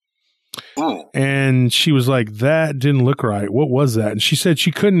woods. Ooh. And she was like, that didn't look right. What was that? And she said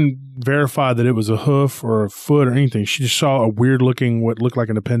she couldn't verify that it was a hoof or a foot or anything. She just saw a weird looking, what looked like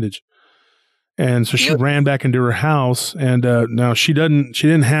an appendage. And so she ran back into her house, and now she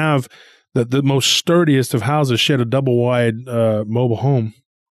didn't have the most sturdiest of houses. She had a double wide mobile home.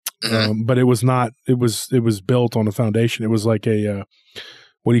 Mm-hmm. But it was built on a foundation. It was like a,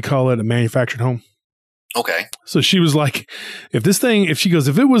 what do you call it? A manufactured home. Okay. So she was like, if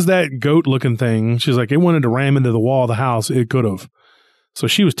it was that goat looking thing, she's like, it wanted to ram into the wall of the house, it could have. So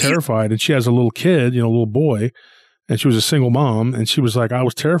she was terrified, and she has a little kid, a little boy, and she was a single mom, and she was like, I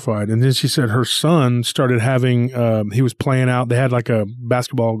was terrified. And then she said her son started having, he was playing out. They had like a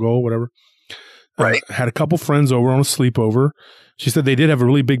basketball goal, whatever. Right. Had a couple friends over on a sleepover. She said they did have a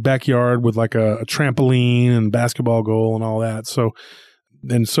really big backyard with like a trampoline and basketball goal and all that. So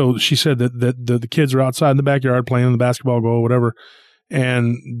she said that the kids are outside in the backyard playing in the basketball goal, whatever,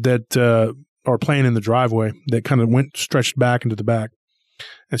 and that or playing in the driveway that kind of stretched back into the back.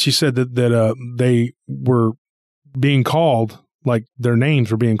 And she said that they were being called, like their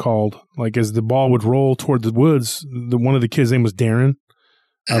names were being called, like as the ball would roll toward the woods. One of the kids' name was Darren,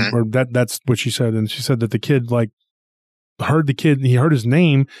 or that's what she said. And she said that the kid he heard his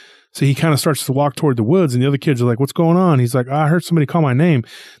name. So he kind of starts to walk toward the woods, and the other kids are like, what's going on? He's like, I heard somebody call my name.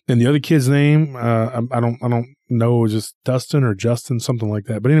 Then the other kid's name, I don't know, it was just Dustin or Justin, something like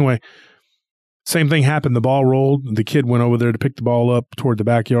that. But anyway, same thing happened. The ball rolled. The kid went over there to pick the ball up toward the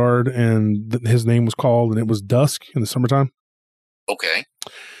backyard, and his name was called, and it was dusk in the summertime. Okay.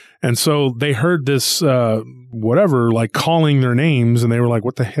 And so they heard this, whatever, like calling their names, and they were like,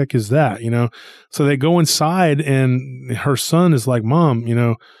 what the heck is that? So they go inside, and her son is like, Mom,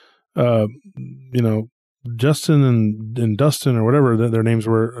 Justin and Dustin or whatever their names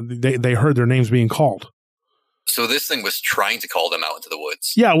were, they heard their names being called. So this thing was trying to call them out into the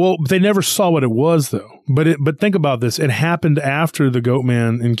woods. Yeah, well, they never saw what it was, though. But think about this. It happened after the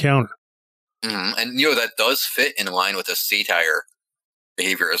Goatman encounter. Mm-hmm. And, that does fit in line with the satire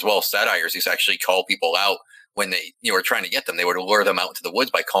behavior as well. Satires used to actually call people out when they were trying to get them. They would lure them out into the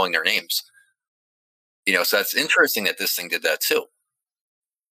woods by calling their names. So that's interesting that this thing did that too.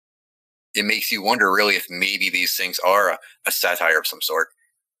 It makes you wonder really if maybe these things are a satire of some sort.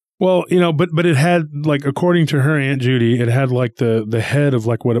 Well, but it had, like, according to her Aunt Judy, it had like the head of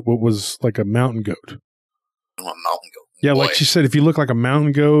like what was like a mountain goat. Oh, a mountain goat. Yeah, Boy. like she said, if you look like a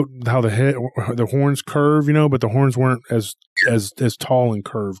mountain goat, how the horns curve, but the horns weren't as tall and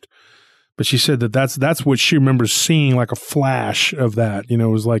curved. But she said that's what she remembers seeing, like a flash of that. It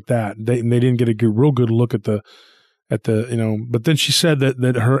was like that. They didn't get a real good look at the. But then she said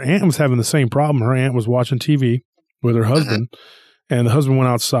that her aunt was having the same problem. Her aunt was watching TV with her husband, and the husband went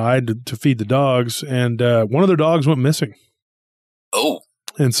outside to feed the dogs, and one of their dogs went missing. Oh.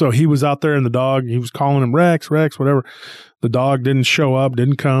 And so he was out there, and the dog, he was calling him Rex, whatever. The dog didn't show up,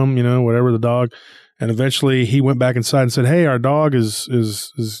 didn't come, whatever the dog. And eventually he went back inside and said, "Hey, our dog is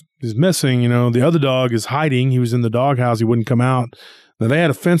missing. The other dog is hiding. He was in the doghouse. He wouldn't come out." Now they had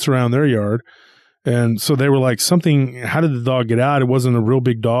a fence around their yard. And so they were like, how did the dog get out? It wasn't a real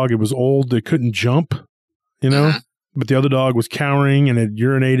big dog. It was old. It couldn't jump, but the other dog was cowering and had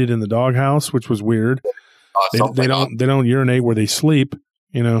urinated in the doghouse, which was weird. They don't urinate where they sleep,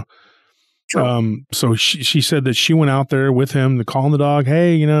 Sure. So she said that she went out there with him to call the dog,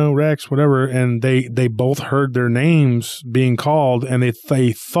 "Hey, Rex, whatever." And they both heard their names being called, and they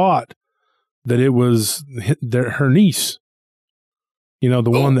thought that it was her niece. The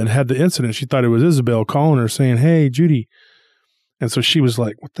one that had the incident. She thought it was Isabel calling her saying, "Hey, Judy." And so she was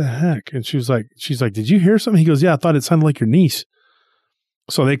like, "What the heck?" And she's like, "Did you hear something?" He goes, "Yeah, I thought it sounded like your niece."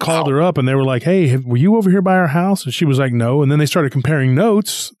 So they called her up and they were like, "Hey, were you over here by our house?" And she was like, "No." And then they started comparing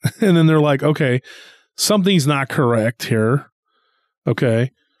notes. And then they're like, "Okay, something's not correct here."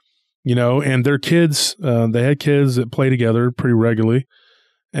 Okay. And their kids, they had kids that play together pretty regularly.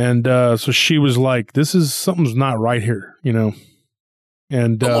 And so she was like, something's not right here,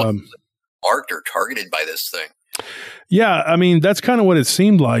 And marked or targeted by this thing. Yeah, I mean, that's kind of what it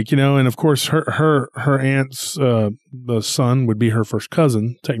seemed like, and of course her aunt's the son would be her first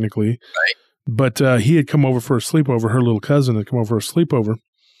cousin technically. Right. But he had come over for a sleepover. Her little cousin had come over for a sleepover.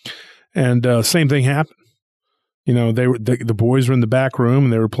 And same thing happened. The boys were in the back room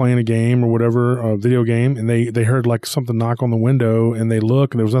and they were playing a game or whatever, a video game, and they heard like something knock on the window, and they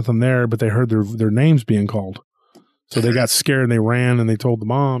look and there was nothing there, but they heard their names being called. So they got scared and they ran and they told the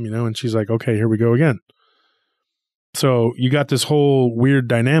mom, and she's like, "Okay, here we go again." So you got this whole weird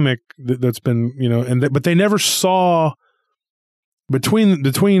dynamic that's been, but they never saw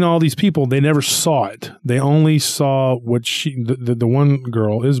between all these people. They never saw it. They only saw what the one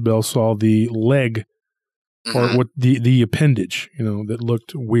girl, Isabel, saw the leg or what the appendage, that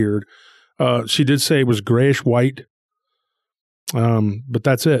looked weird. She did say it was grayish white. But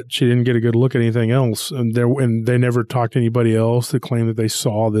that's it. She didn't get a good look at anything else. And they never talked to anybody else that claimed that they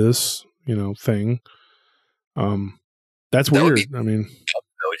saw this, thing. That's weird. I mean,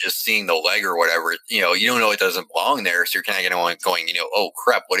 just seeing the leg or whatever, you don't know it doesn't belong there. So you're kind of going, "Oh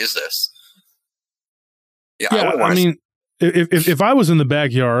crap, what is this?" Yeah. I mean, if I was in the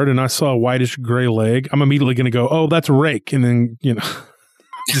backyard and I saw a whitish gray leg, I'm immediately going to go, "Oh, that's a rake." And then,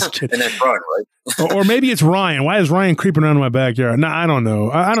 just kidding. And then run, right? or maybe it's Ryan. Why is Ryan creeping around in my backyard? No, I don't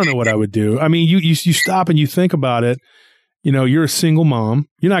know. I don't know what I would do. I mean, you stop and you think about it. You're a single mom.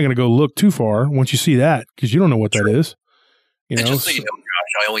 You're not going to go look too far once you see that, because you don't know what that is. And just so you know,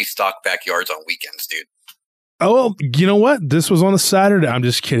 Josh, I only stock backyards on weekends, dude. Oh, well, you know what? This was on a Saturday. I'm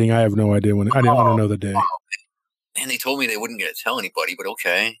just kidding. I have no idea when. I don't know the day. And they told me they wouldn't get to tell anybody, but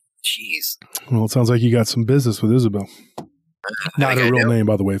okay. Jeez. Well, it sounds like you got some business with Isabel. Not her real name,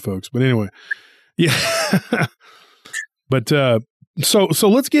 by the way, folks. But anyway, yeah. But so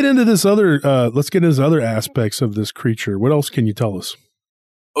let's get into this other. Let's get into other aspects of this creature. What else can you tell us?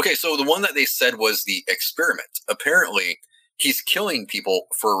 Okay, so the one that they said was the experiment. Apparently, he's killing people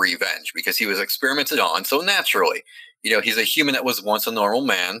for revenge because he was experimented on. So naturally, he's a human that was once a normal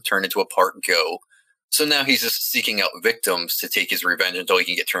man, turned into a part goat. So now he's just seeking out victims to take his revenge until he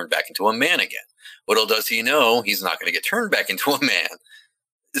can get turned back into a man again. Little does he know, he's not going to get turned back into a man.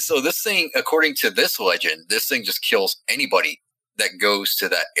 So this thing, according to this legend, this thing just kills anybody that goes to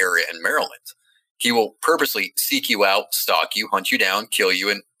that area in Maryland. He will purposely seek you out, stalk you, hunt you down, kill you,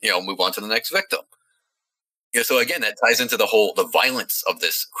 and move on to the next victim. So again, that ties into the violence of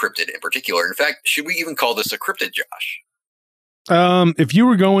this cryptid in particular. In fact, should we even call this a cryptid, Josh? If you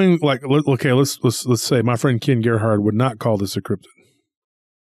were going like, okay, let's say my friend Ken Gerhard would not call this a cryptid.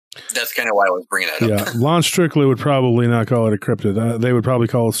 That's kind of why I was bringing that up. Yeah, Lon Strictly would probably not call it a cryptid. They would probably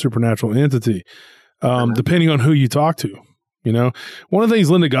call it a supernatural entity, depending on who you talk to. You know, one of the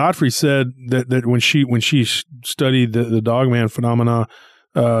things Linda Godfrey said that when she studied the Dogman phenomena,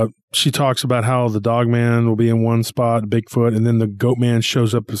 she talks about how the Dogman will be in one spot, Bigfoot, and then the Goatman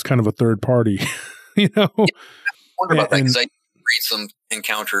shows up as kind of a third party. You know, I wonder about that because I read some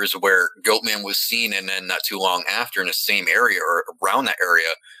encounters where Goatman was seen, and then not too long after, in the same area or around that area,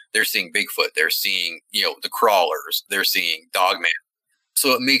 they're seeing Bigfoot, they're seeing the crawlers, they're seeing Dogman.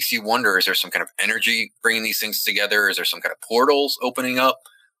 So it makes you wonder: is there some kind of energy bringing these things together? Is there some kind of portals opening up?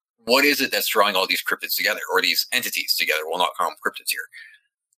 What is it that's drawing all these cryptids together, or these entities together? We'll not call them cryptids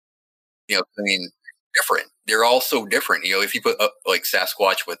here. I mean, different. They're all so different. If you put up like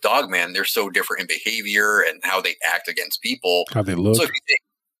Sasquatch with Dogman, they're so different in behavior and how they act against people, how they look. So if you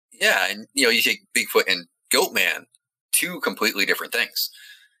take, you take Bigfoot and Goatman, two completely different things.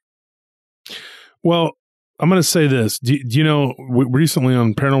 Well, I'm going to say this. Do you know, recently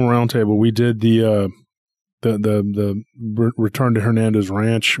on Paranormal Roundtable, we did the return to Hernandez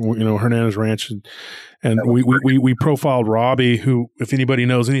Ranch, Hernandez Ranch. And we profiled Robbie, who, if anybody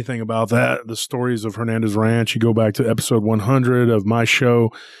knows anything about that, the stories of Hernandez Ranch, you go back to episode 100 of my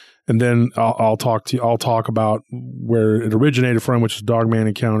show. And then I'll talk about where it originated from, which is Dogman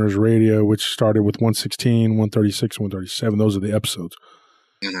Encounters Radio, which started with 116, 136, 137. Those are the episodes.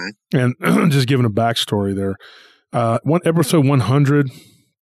 Mm-hmm. And just giving a backstory there. Episode 100,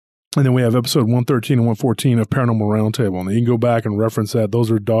 and then we have episode 113 and 114 of Paranormal Roundtable. And you can go back and reference that.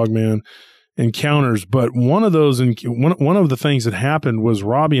 Those are Dogman Encounters. But one of those, one of the things that happened was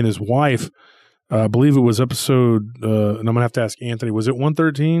Robbie and his wife, I believe it was episode, and I'm going to have to ask Anthony, was it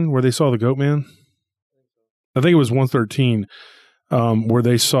 113 where they saw the Goatman? I think it was 113 where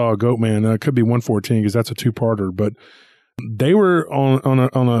they saw a Goatman. It could be 114 because that's a two-parter. But they were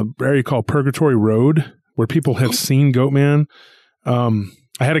on a area called Purgatory Road where people have seen Goatman.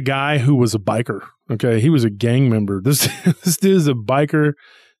 I had a guy who was a biker. Okay, he was a gang member. This dude is a biker.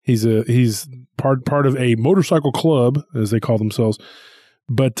 He's part of a motorcycle club, as they call themselves.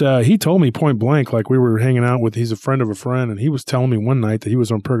 But he told me point blank, like we were hanging out with. He's a friend of a friend, and he was telling me one night that he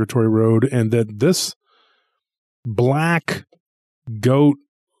was on Purgatory Road, and that this black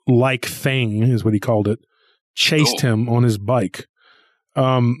goat-like thing is what he called it, chased him on his bike.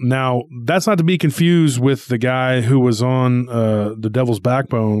 Now, that's not to be confused with the guy who was on the Devil's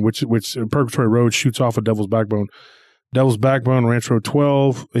Backbone, which Purgatory Road shoots off of Devil's Backbone. Devil's Backbone, Ranch Road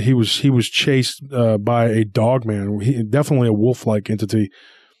 12. He was chased by a Dogman. Definitely a wolf-like entity,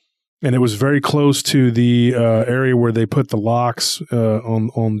 and it was very close to the area where they put the locks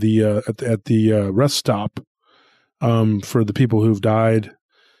on the at the rest stop for the people who've died.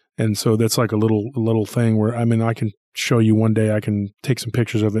 And so that's like a little thing where, I mean, I can show you one day. I can take some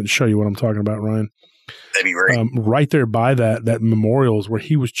pictures of it and show you what I'm talking about, Ryan. That'd be great. Right there by that memorial is where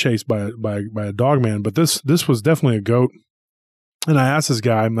he was chased by a Dogman. But this was definitely a goat. And I asked this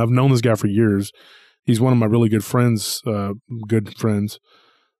guy, and I've known this guy for years. He's one of my really good friends, So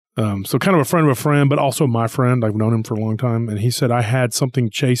kind of a friend, but also my friend. I've known him for a long time. And he said, I had something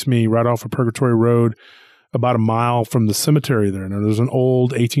chase me right off of Purgatory Road about a mile from the cemetery there. Now, there's an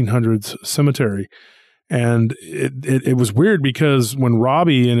old 1800s cemetery. And it was weird because when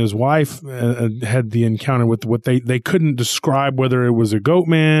Robbie and his wife had the encounter with what they couldn't describe whether it was a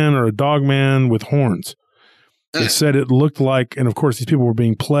Goatman or a Dogman with horns. They said it looked like, and of course these people were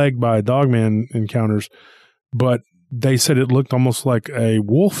being plagued by Dogman encounters, but they said it looked almost like a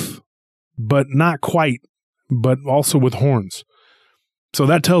wolf, but not quite, but also with horns. So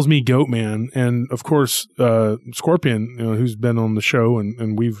that tells me Goatman. And of course, Scorpion, who's been on the show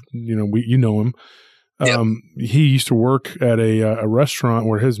and we've, you know him. Yep. He used to work at a restaurant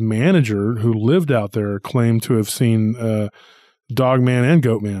where his manager, who lived out there, claimed to have seen Dogman and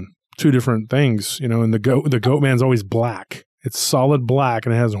Goatman, two different things. And the Goatman's always black; it's solid black,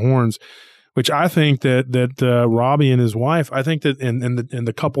 and it has horns. Which I think that Robbie and his wife, I think that and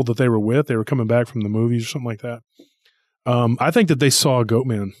the couple that they were coming back from the movies or something like that. I think that they saw a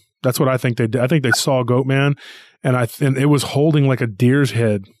Goatman. That's what I think they did. I think they saw a Goatman, and it was holding like a deer's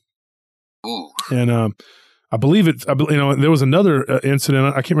head. Ooh. And I believe there was another incident.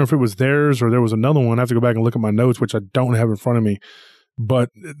 I can't remember if it was theirs or there was another one. I have to go back and look at my notes, which I don't have in front of me. But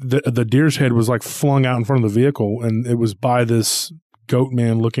the deer's head was like flung out in front of the vehicle, and it was by this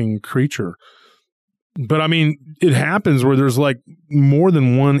Goatman looking creature. But I mean, it happens where there's like more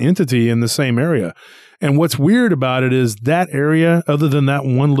than one entity in the same area. And what's weird about it is that area, other than that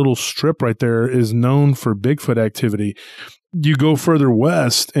one little strip right there, is known for Bigfoot activity. You go further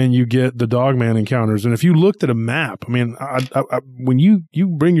west and you get the Dogman encounters. And if you looked at a map, I mean, when you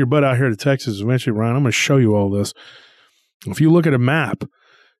bring your butt out here to Texas, eventually, Ryan, I'm going to show you all this. If you look at a map,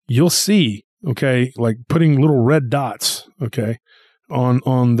 you'll see, okay, like putting little red dots, okay,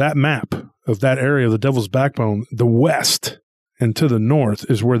 on that map of that area of the Devil's Backbone, the west and to the north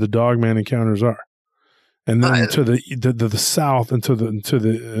is where the Dogman encounters are. And then to the south and to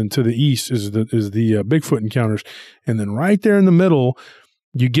the east is the Bigfoot encounters. And then right there in the middle,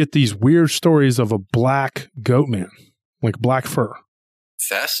 you get these weird stories of a black Goatman, like black fur.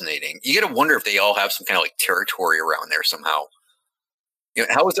 Fascinating. You got to wonder if they all have some kind of like territory around there somehow. You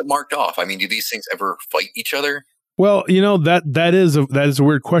know, how is it marked off? I mean, do these things ever fight each other? Well, you know, that is a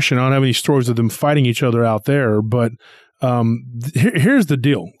weird question. I don't have any stories of them fighting each other out there, but here's the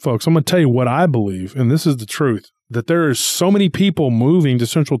deal, folks. I'm going to tell you what I believe, and this is the truth, that there are so many people moving to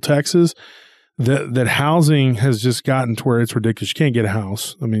Central Texas that housing has just gotten to where it's ridiculous. You can't get a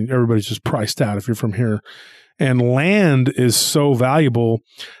house. I mean, everybody's just priced out if you're from here. And land is so valuable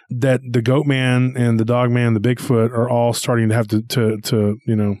that the Goatman and the Dogman, the Bigfoot are all starting to have to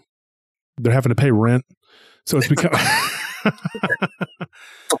you know, they're having to pay rent. So it's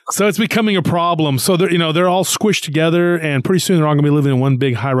becoming a problem. So they're all squished together, and pretty soon they're all going to be living in one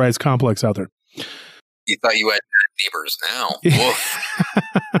big high-rise complex out there. You thought you had neighbors now.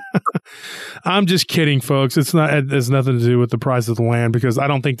 I'm just kidding, folks. It has nothing to do with the price of the land, because I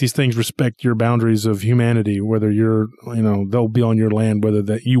don't think these things respect your boundaries of humanity, whether they'll be on your land, whether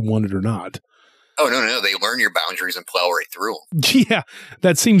that you want it or not. Oh, no. They learn your boundaries and plow right through them. Yeah,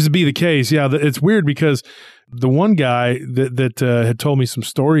 that seems to be the case. Yeah, it's weird because the one guy that had told me some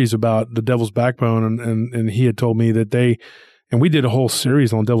stories about the Devil's Backbone, and he had told me that we did a whole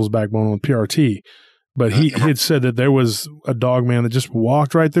series on Devil's Backbone on PRT, but he had said that there was a Dogman that just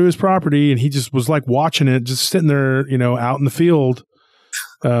walked right through his property, and he just was like watching it, just sitting there, out in the field.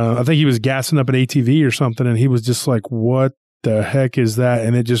 I think he was gassing up an ATV or something, and he was just like, what the heck is that?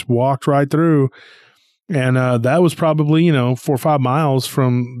 And it just walked right through. And that was probably 4 or 5 miles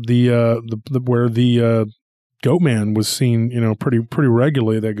from the where the Goatman was seen, pretty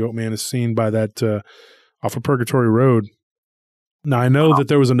regularly. That Goatman is seen by that off of Purgatory Road. Now I know that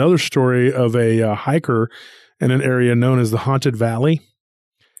there was another story of a hiker in an area known as the Haunted Valley,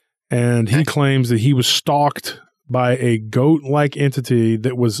 and he claims that he was stalked by a goat-like entity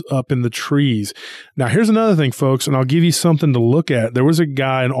that was up in the trees. Now, here's another thing, folks, and I'll give you something to look at. There was a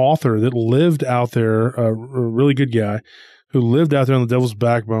guy, an author, that lived out there, a really good guy, who lived out there on the Devil's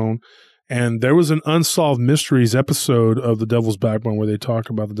Backbone, and there was an Unsolved Mysteries episode of the Devil's Backbone where they talk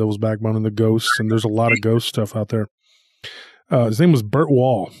about the Devil's Backbone and the ghosts, and there's a lot of ghost stuff out there. His name was Burt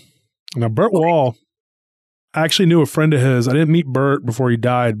Wall. Now, Burt Wall, I actually knew a friend of his. I didn't meet Burt before he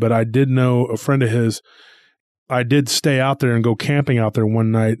died, but I did know a friend of his. I did stay out there and go camping out there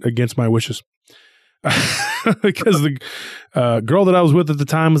one night against my wishes because the girl that I was with at the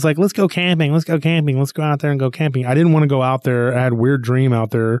time was like, let's go camping. Let's go out there and go camping. I didn't want to go out there. I had a weird dream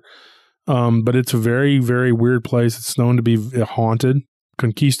out there. But it's a very, very weird place. It's known to be haunted.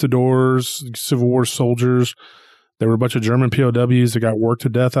 Conquistadors, Civil War soldiers. There were a bunch of German POWs that got worked to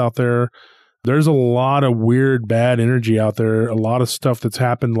death out there. There's a lot of weird, bad energy out there. A lot of stuff that's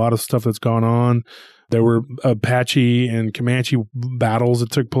happened. A lot of stuff that's gone on. There were Apache and Comanche battles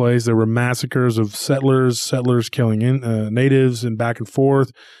that took place. There were massacres of settlers killing natives and back and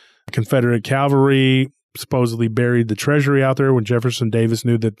forth. Confederate cavalry supposedly buried the treasury out there when Jefferson Davis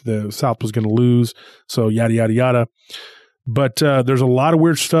knew that the South was going to lose. So yada, yada, yada. But there's a lot of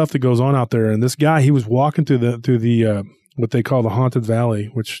weird stuff that goes on out there. And this guy, he was walking through the what they call the Haunted Valley,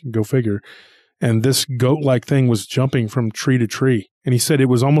 which go figure. And this goat-like thing was jumping from tree to tree. And he said it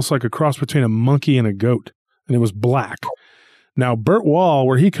was almost like a cross between a monkey and a goat. And it was black. Now, Burt Wall,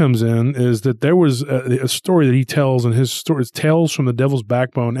 where he comes in, is that there was a story that he tells in his story. It's Tales from the Devil's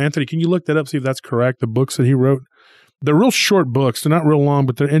Backbone. Anthony, can you look that up, see if that's correct, the books that he wrote? They're real short books. They're not real long,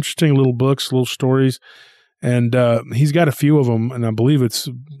 but they're interesting little books, little stories. And he's got a few of them, and I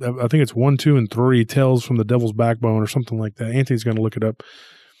think it's 1, 2, and 3, Tales from the Devil's Backbone or something like that. Anthony's going to look it up.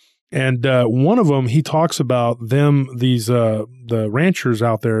 And one of them, he talks about the ranchers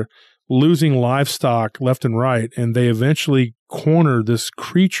out there losing livestock left and right, and they eventually cornered this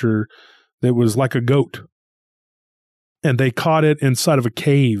creature that was like a goat. And they caught it inside of a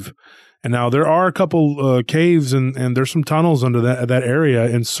cave. And now there are a couple caves and there's some tunnels under that area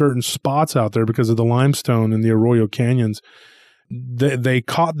in certain spots out there because of the limestone and the Arroyo Canyons. they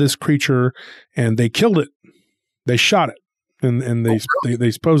caught this creature and they killed it. They shot it, and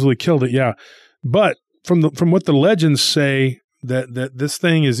they supposedly killed it. Yeah, but from what the legends say, that this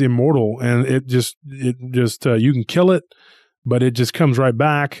thing is immortal, and it just you can kill it, but it just comes right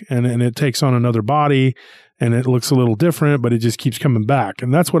back, and it takes on another body, and it looks a little different, but it just keeps coming back.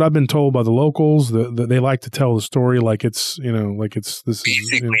 And that's what I've been told by the locals. That they like to tell the story like it's this.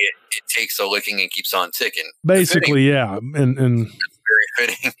 Basically, it takes a licking and keeps on ticking. Basically, yeah, and very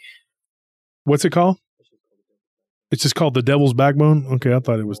fitting. What's it called? It's just called The Devil's Backbone. Okay, I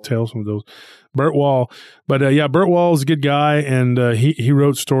thought it was Tales from the Devil's. Burt Wall, but Burt Wall is a good guy, and he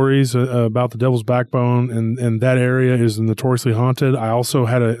wrote stories about the Devil's Backbone, and that area is notoriously haunted. I also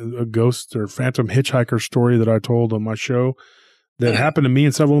had a ghost or phantom hitchhiker story that I told on my show that happened to me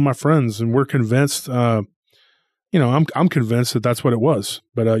and several of my friends, and we're convinced. I'm convinced that that's what it was.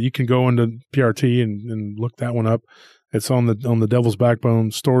 But you can go into PRT and look that one up. It's on the Devil's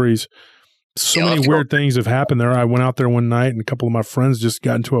Backbone stories. So many weird things have happened there. I went out there one night, and a couple of my friends just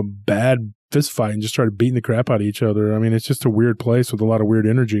got into a bad fist fight and just started beating the crap out of each other. I mean, it's just a weird place with a lot of weird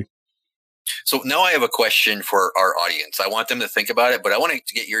energy. So now I have a question for our audience. I want them to think about it, but I want to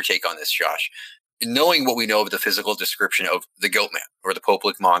get your take on this, Josh. Knowing what we know of the physical description of the Goatman or the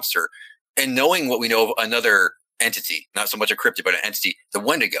Poplick monster, and knowing what we know of another entity, not so much a cryptid, but an entity, the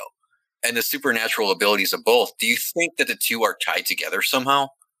Wendigo, and the supernatural abilities of both, do you think that the two are tied together somehow?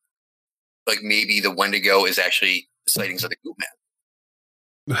 Like maybe the Wendigo is actually sightings of the Goatman.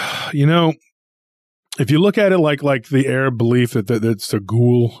 If you look at it like the Arab belief that it's a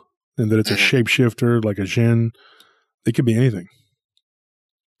ghoul and that it's a shapeshifter, like a jinn, it could be anything.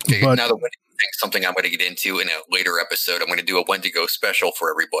 Okay, now the Wendigo thing is something I'm going to get into in a later episode. I'm going to do a Wendigo special for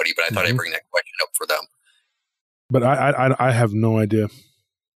everybody, but I thought I'd bring that question up for them. But I have no idea.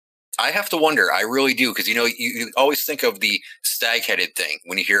 I have to wonder. I really do, because you always think of the stag-headed thing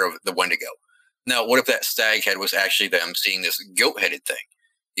when you hear of the Wendigo. Now, what if that stag head was actually them seeing this goat-headed thing?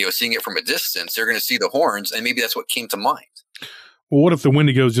 Seeing it from a distance, they're going to see the horns, and maybe that's what came to mind. Well, what if the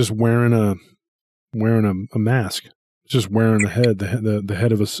Wendigo is just wearing a mask, just wearing the head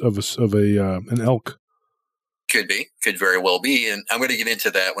of an elk? Could very well be, and I'm going to get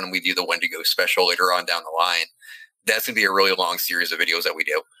into that when we do the Wendigo special later on down the line. That's going to be a really long series of videos that we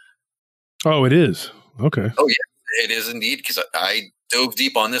do. Oh, it is? Okay. Oh, yeah, it is indeed, because I dove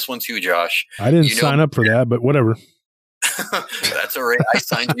deep on this one too, Josh. I didn't sign up for that, but whatever. That's all right. I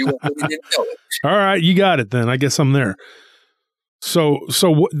signed you up when you didn't know it. All right, you got it then. I guess I'm there. So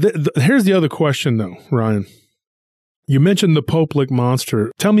here's the other question, though, Ryan. You mentioned the Poplick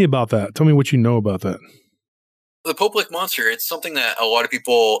monster. Tell me about that. Tell me what you know about that. The Poplick monster, it's something that a lot of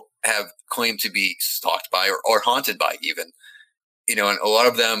people have claimed to be stalked by or haunted by even. And a lot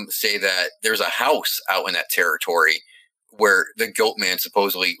of them say that there's a house out in that territory where the Goatman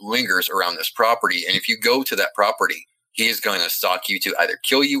supposedly lingers around this property. And if you go to that property, he is going to stalk you to either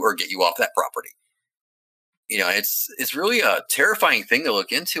kill you or get you off that property. It's really a terrifying thing to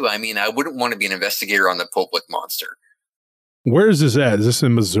look into. I mean, I wouldn't want to be an investigator on the Poplick monster. Where is this at? Is this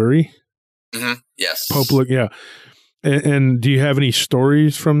in Missouri? Mm-hmm. Yes. Poplick, yeah. And do you have any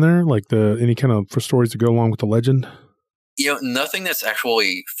stories from there? Like any kind of stories to go along with the legend? Nothing that's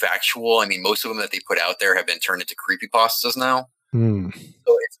actually factual. I mean, most of them that they put out there have been turned into creepypastas now. So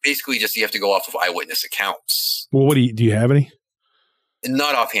it's basically just you have to go off of eyewitness accounts. Well, do you have any?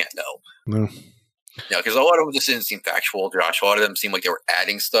 Not offhand, no. No, because a lot of them just didn't seem factual, Josh. A lot of them seemed like they were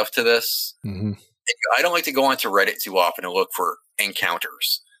adding stuff to this. Mm-hmm. I don't like to go onto Reddit too often and look for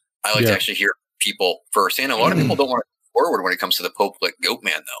encounters. I like to actually hear people firsthand. A lot of people don't want to go forward when it comes to the Poplick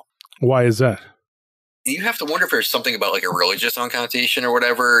Goatman, though. Why is that? You have to wonder if there's something about like a religious connotation or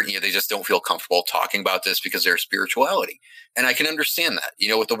whatever. They just don't feel comfortable talking about this because of their spirituality. And I can understand that,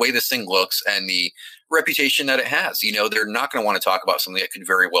 with the way this thing looks and the reputation that it has. They're not going to want to talk about something that could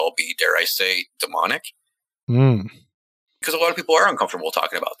very well be, dare I say, demonic. Because a lot of people are uncomfortable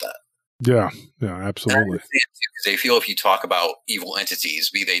talking about that. Yeah, absolutely. Because they feel if you talk about evil entities,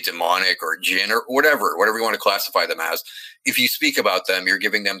 be they demonic or jinn or whatever you want to classify them as, if you speak about them, you're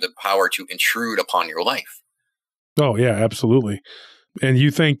giving them the power to intrude upon your life. Oh, yeah, absolutely. And you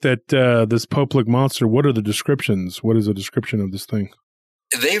think that this Poplick monster, what are the descriptions? What is the description of this thing?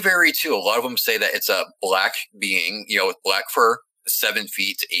 They vary too. A lot of them say that it's a black being, with black fur, 7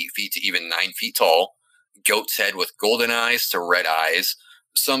 feet to 8 feet to even 9 feet tall, goat's head with golden eyes to red eyes.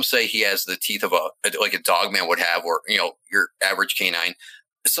 Some say he has the teeth of like a dog man would have, or, your average canine.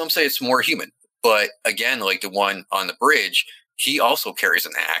 Some say it's more human. But again, like the one on the bridge, he also carries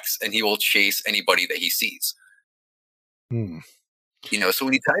an axe and he will chase anybody that he sees. So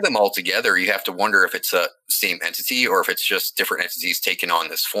when you tie them all together, you have to wonder if it's a same entity or if it's just different entities taking on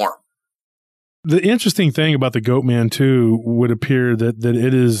this form. The interesting thing about the Goatman too would appear that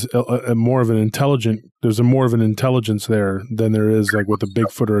it is a more of an intelligent. There's a more of an intelligence there than there is like with a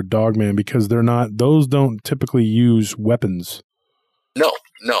Bigfoot or a Dogman, because those don't typically use weapons. No,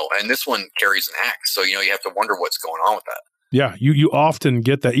 and this one carries an axe, so you have to wonder what's going on with that. Yeah, you often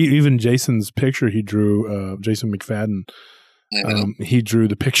get that. Even Jason's picture he drew, Jason McFadden, he drew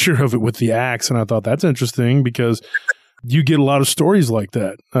the picture of it with the axe, and I thought that's interesting because you get a lot of stories like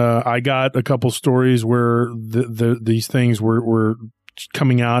that. I got a couple stories where these things were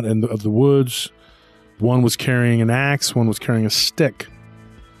coming out of the woods. One was carrying an axe, one was carrying a stick.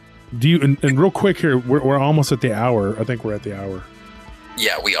 And real quick here, we're almost at the hour. I think we're at the hour.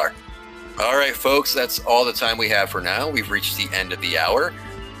 Yeah, we are. All right, folks, that's all the time we have for now. We've reached the end of the hour,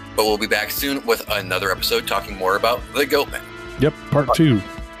 but we'll be back soon with another episode talking more about the Goatman. Yep, part 2.